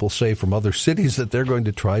 and people say from other cities that they're going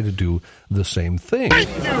to try to do the same thing.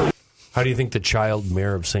 How do you think the child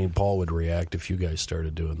mayor of St. Paul would react if you guys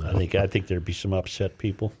started doing that? I think there'd be some upset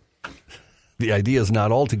people. The idea is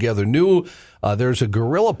not altogether new. There's a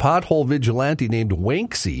guerrilla pothole vigilante named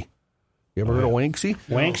Wanksy You ever heard of Wanksy?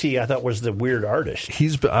 Wanksy, I thought was the weird artist.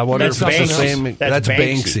 I wonder if it's the same. That's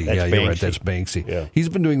Banksy. That's Yeah, Banksy. you're right. That's Banksy. Yeah. He's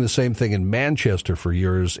been doing the same thing in Manchester for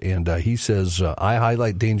years, and he says, I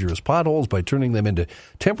highlight dangerous potholes by turning them into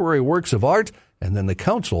temporary works of art, and then the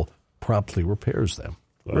council promptly repairs them.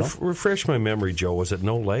 Well, refresh my memory, Joe. Was it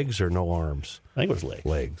no legs or no arms? I think it was legs.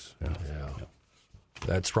 Legs. Yeah.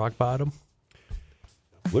 That's rock bottom?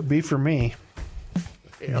 Would be for me.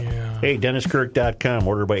 Yeah. Hey, DennisKirk.com.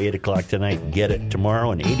 Order by 8 o'clock tonight. Get it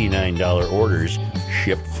tomorrow. And $89 orders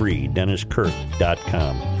ship free.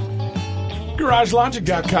 DennisKirk.com.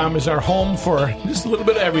 GarageLogic.com is our home for just a little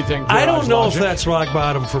bit of everything. I don't know Logic. if that's rock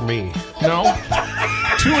bottom for me. No?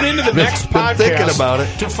 Tune into the next Been podcast thinking about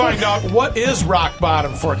it. to find out what is rock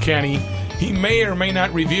bottom for Kenny. He may or may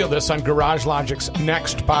not reveal this on Garage Logic's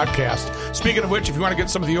next podcast. Speaking of which, if you want to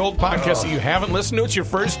get some of the old podcasts that you haven't listened to, it's your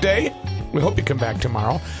first day. We hope you come back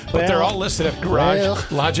tomorrow. But they're all listed at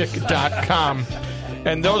GarageLogic.com.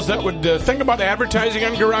 And those that would think about advertising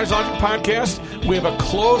on Garage Logic Podcast, we have a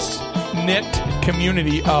close-knit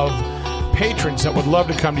community of patrons that would love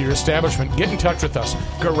to come to your establishment. Get in touch with us.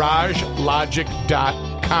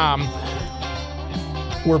 GarageLogic.com.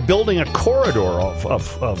 We're building a corridor of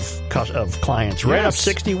clients right up Yes.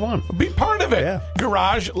 61. Be part of it. Yeah.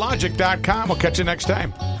 GarageLogic.com. We'll catch you next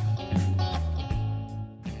time.